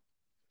well.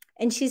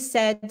 And she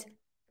said,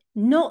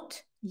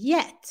 not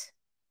yet.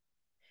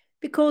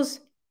 Because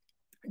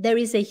there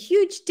is a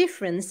huge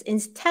difference in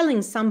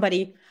telling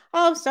somebody,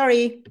 oh,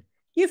 sorry,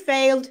 you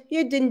failed,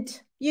 you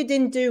didn't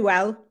do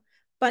well.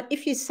 But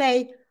if you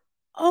say,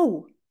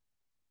 oh,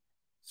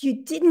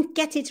 you didn't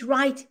get it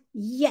right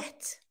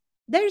yet,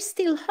 there is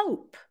still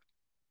hope.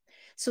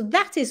 So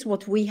that is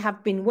what we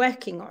have been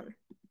working on.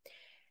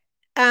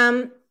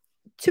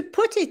 To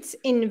put it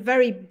in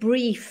very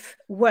brief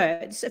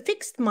words, a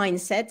fixed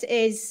mindset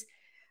is,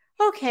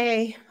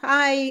 okay,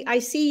 I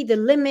see the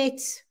limit.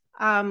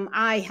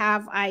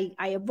 I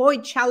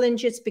avoid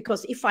challenges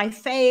because if I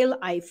fail.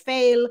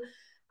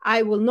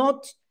 I will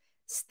not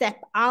step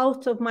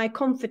out of my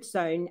comfort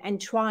zone and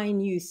try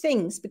new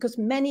things because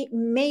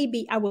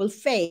maybe I will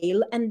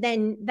fail and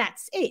then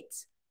that's it.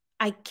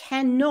 I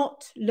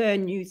cannot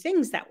learn new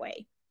things that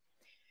way.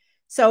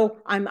 So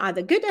I'm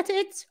either good at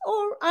it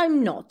or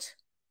I'm not.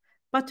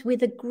 But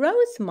with a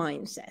growth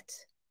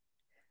mindset,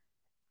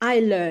 I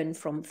learn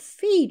from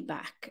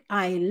feedback.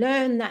 I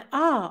learn that,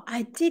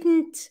 I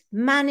didn't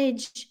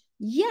manage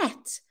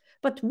yet,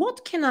 but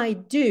what can I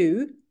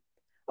do?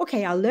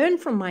 Okay, I'll learn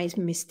from my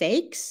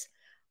mistakes.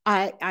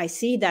 I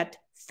see that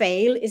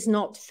fail is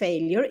not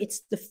failure.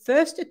 It's the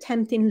first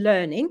attempt in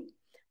learning,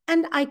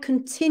 and I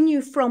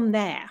continue from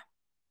there.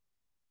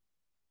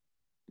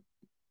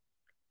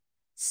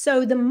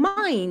 So the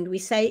mind, we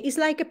say, is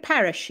like a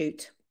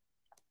parachute.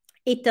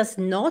 It does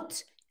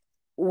not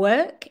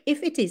work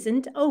if it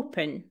isn't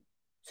open.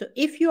 So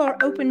if you are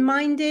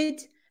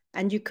open-minded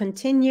and you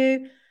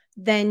continue,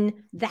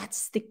 then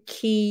that's the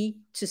key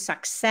to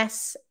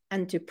success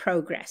and to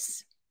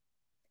progress.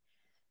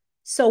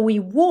 So we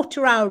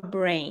water our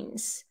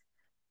brains,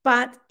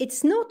 but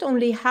it's not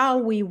only how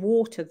we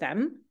water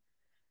them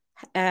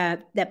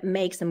that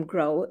makes them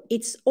grow.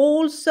 It's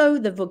also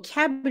the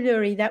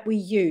vocabulary that we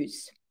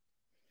use.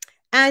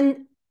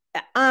 And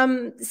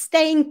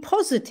staying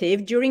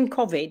positive during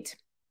COVID.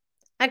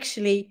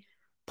 Actually,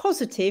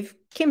 positive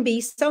can be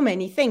so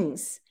many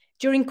things.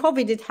 During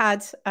COVID, it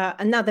had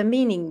another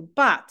meaning,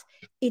 but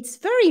it's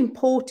very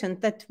important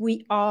that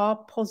we are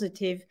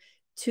positive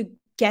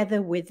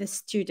together with the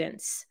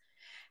students.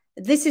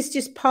 This is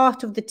just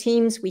part of the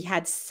teams. We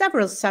had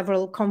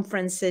several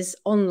conferences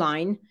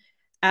online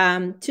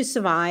to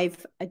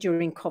survive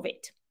during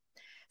COVID.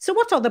 So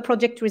what are the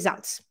project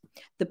results?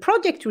 The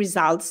project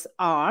results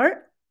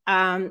are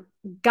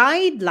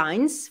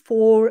guidelines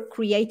for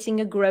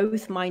creating a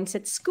growth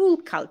mindset school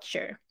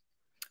culture,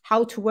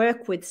 how to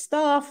work with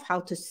staff, how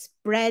to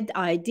spread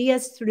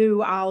ideas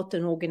throughout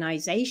an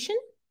organization.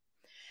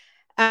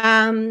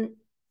 And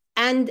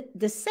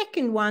the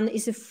second one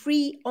is a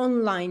free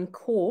online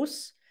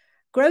course,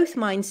 Growth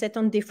Mindset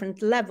on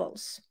Different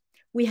Levels.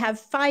 We have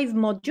 5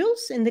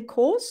 modules in the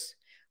course.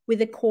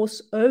 With a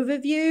course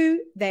overview,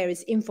 there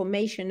is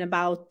information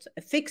about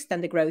a fixed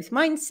and the growth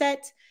mindset.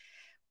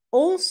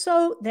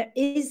 Also, there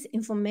is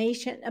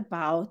information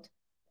about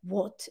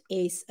what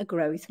is a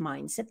growth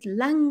mindset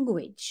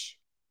language.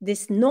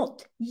 This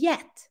not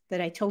yet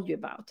that I told you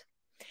about.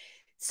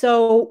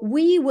 So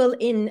we will,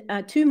 in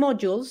 2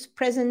 modules,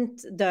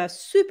 present the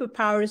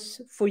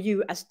superpowers for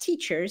you as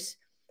teachers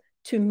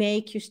to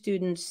make your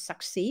students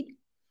succeed,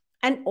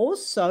 and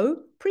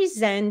also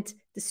present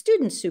the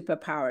student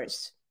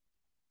superpowers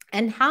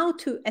and how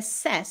to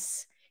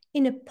assess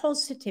in a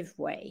positive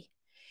way,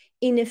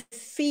 in a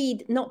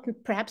not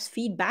perhaps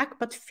feedback,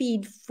 but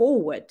feed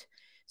forward.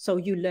 So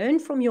you learn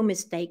from your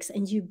mistakes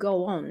and you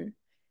go on.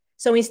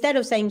 So instead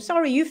of saying,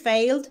 sorry, you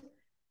failed,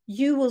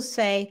 you will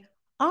say,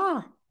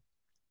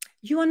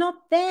 you are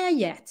not there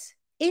yet.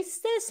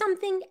 Is there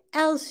something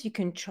else you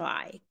can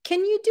try?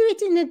 Can you do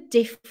it in a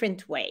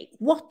different way?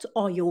 What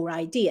are your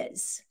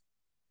ideas?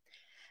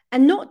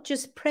 And not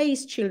just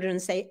praise children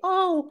and say,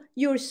 oh,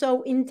 you're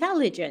so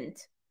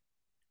intelligent.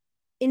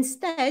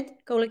 Instead,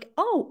 go like,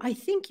 oh, I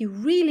think you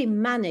really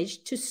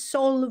managed to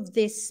solve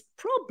this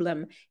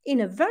problem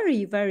in a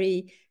very,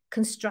 very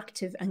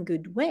constructive and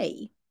good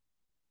way.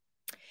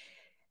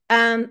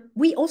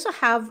 We also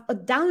have a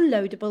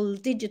downloadable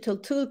digital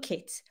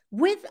toolkit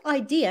with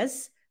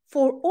ideas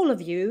for all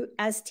of you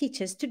as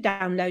teachers to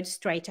download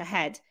straight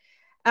ahead.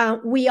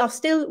 We are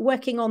still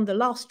working on the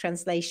last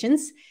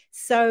translations.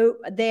 So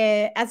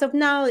as of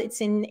now, it's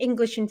in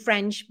English and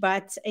French,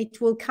 but it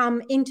will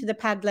come into the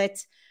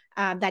Padlet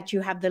that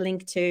you have the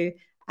link to,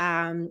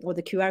 or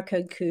the QR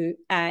code to,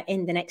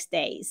 in the next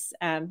days,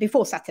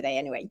 before Saturday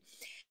anyway.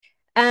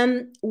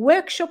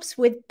 Workshops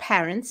with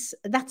parents,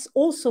 that's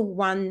also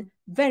one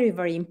very,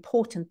 very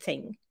important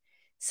thing.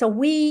 So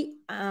we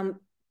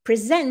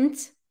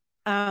present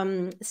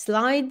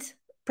slide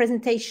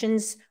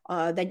presentations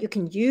that you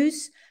can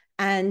use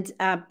and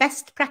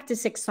best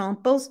practice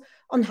examples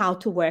on how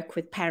to work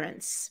with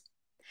parents.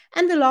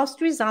 And the last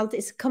result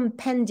is a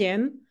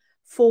compendium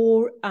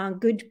for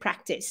good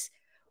practice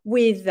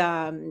with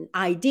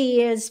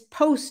ideas,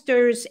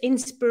 posters,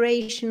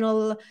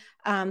 inspirational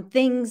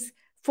things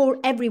for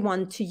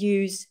everyone to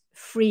use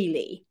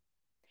freely.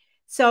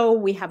 So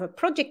we have a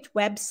project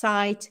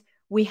website,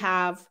 we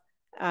have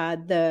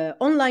the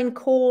online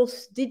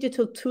course,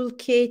 digital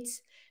toolkit,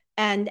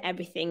 and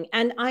everything.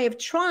 And I have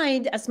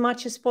tried as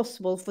much as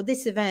possible for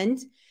this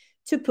event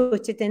to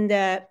put it in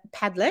the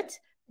Padlet,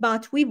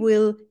 but we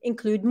will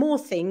include more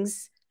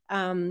things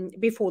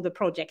before the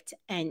project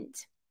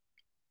ends.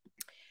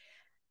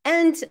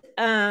 And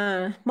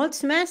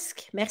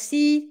mulțumesc,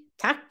 merci,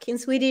 tack in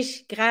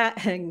Swedish,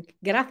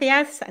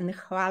 gracias and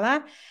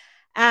hvala,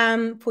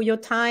 for your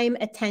time,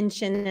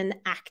 attention, and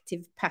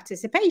active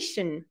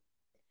participation.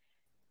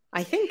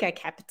 I think I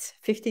kept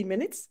 15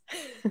 minutes.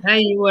 Yeah,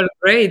 you were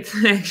great,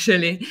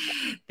 actually.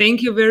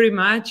 Thank you very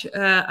much.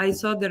 I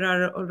saw there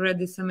are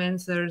already some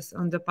answers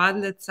on the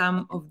Padlet.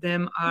 Some of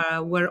them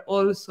were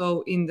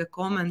also in the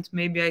comment.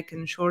 Maybe I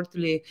can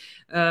shortly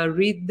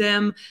read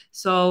them.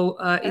 So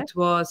it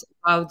was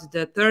about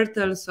the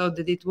turtle, so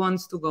that it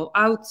wants to go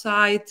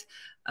outside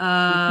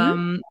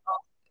of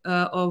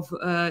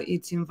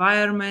its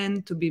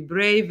environment, to be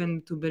brave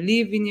and to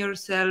believe in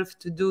yourself,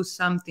 to do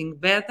something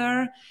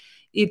better.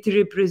 It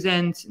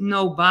represents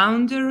no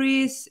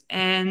boundaries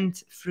and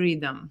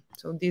freedom.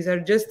 So these are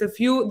just a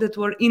few that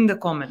were in the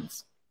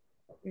comments.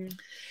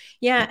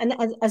 Yeah, and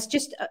as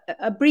just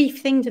a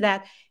brief thing to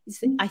that,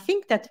 is I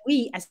think that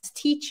we as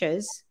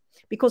teachers,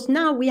 because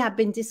now we have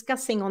been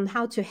discussing on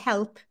how to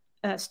help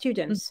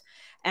students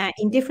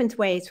in different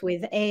ways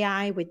with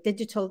AI, with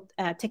digital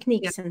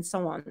techniques and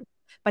so on.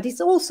 But it's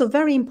also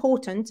very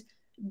important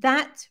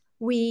that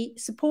we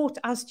support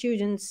our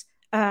students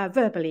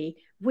verbally,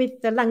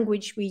 with the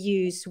language we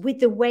use, with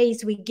the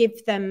ways we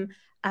give them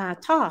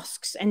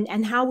tasks,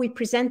 and how we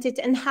present it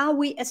and how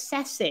we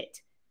assess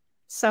it.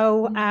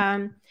 So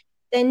then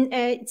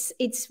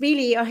it's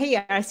really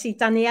here. I see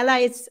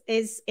Daniela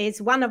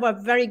is one of our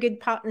very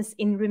good partners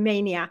in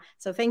Romania.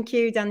 So thank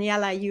you,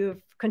 Daniela.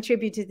 You've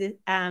contributed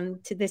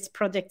to this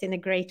project in a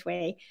great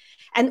way,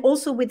 and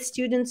also with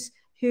students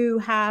who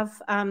have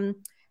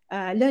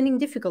learning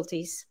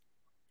difficulties.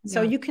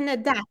 So you can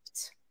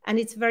adapt. And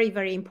it's very,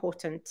 very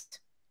important.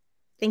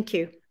 Thank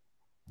you.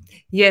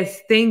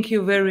 Yes, thank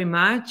you very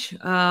much.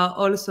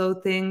 Also,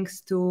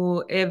 thanks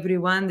to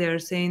everyone. They are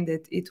saying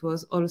that it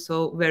was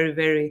also very,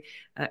 very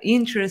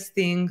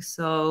interesting.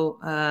 So,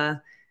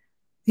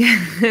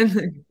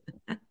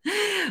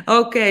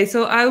 okay,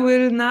 so I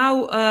will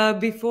now,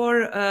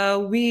 before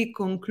we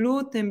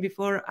conclude and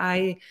before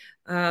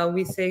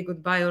we say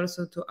goodbye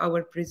also to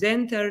our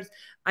presenters,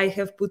 I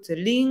have put a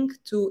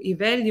link to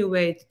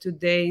evaluate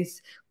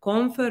today's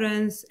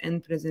conference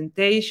and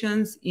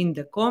presentations in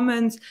the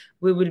comments.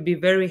 We will be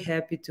very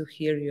happy to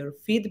hear your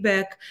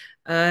feedback.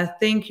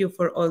 Thank you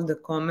for all the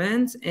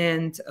comments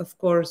and, of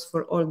course,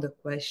 for all the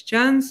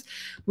questions.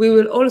 We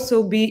will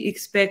also be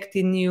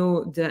expecting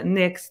you the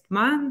next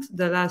month,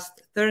 the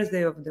last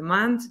Thursday of the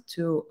month,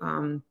 to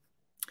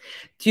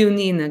tune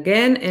in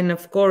again. And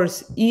of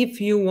course,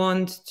 if you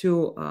want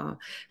to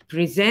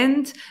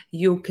present,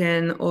 you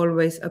can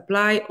always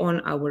apply on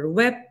our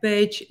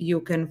webpage.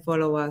 You can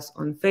follow us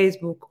on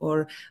Facebook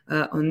or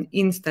on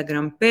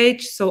Instagram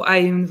page. So I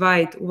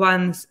invite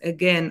once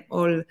again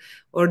all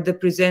the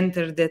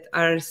presenters that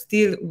are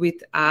still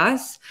with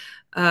us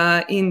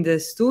in the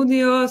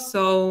studio.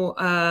 So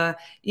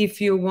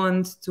if you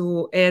want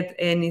to add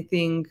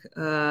anything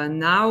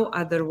now,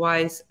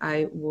 otherwise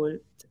I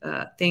would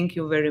thank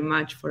you very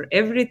much for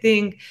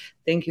everything.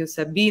 Thank you,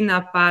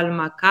 Sabina,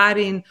 Palma,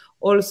 Karin,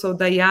 also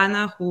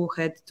Dajana, who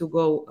had to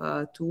go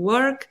to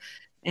work,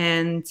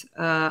 and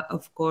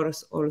of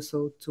course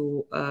also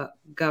to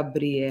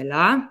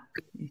Gabriela,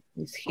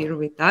 who is here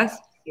with us.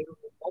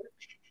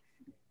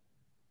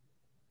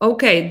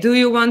 Okay, do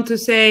you want to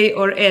say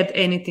or add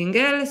anything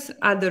else?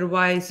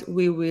 Otherwise,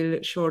 we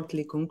will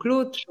shortly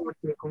conclude.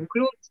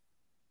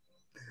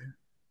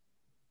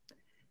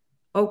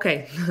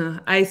 Okay,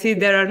 I see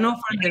there are no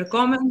further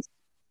comments.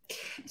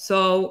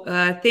 So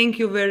thank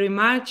you very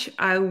much.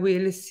 I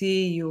will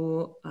see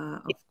you,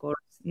 of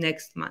course,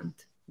 next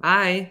month.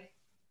 Bye.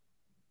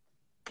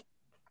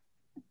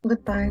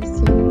 Goodbye.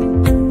 See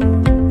you.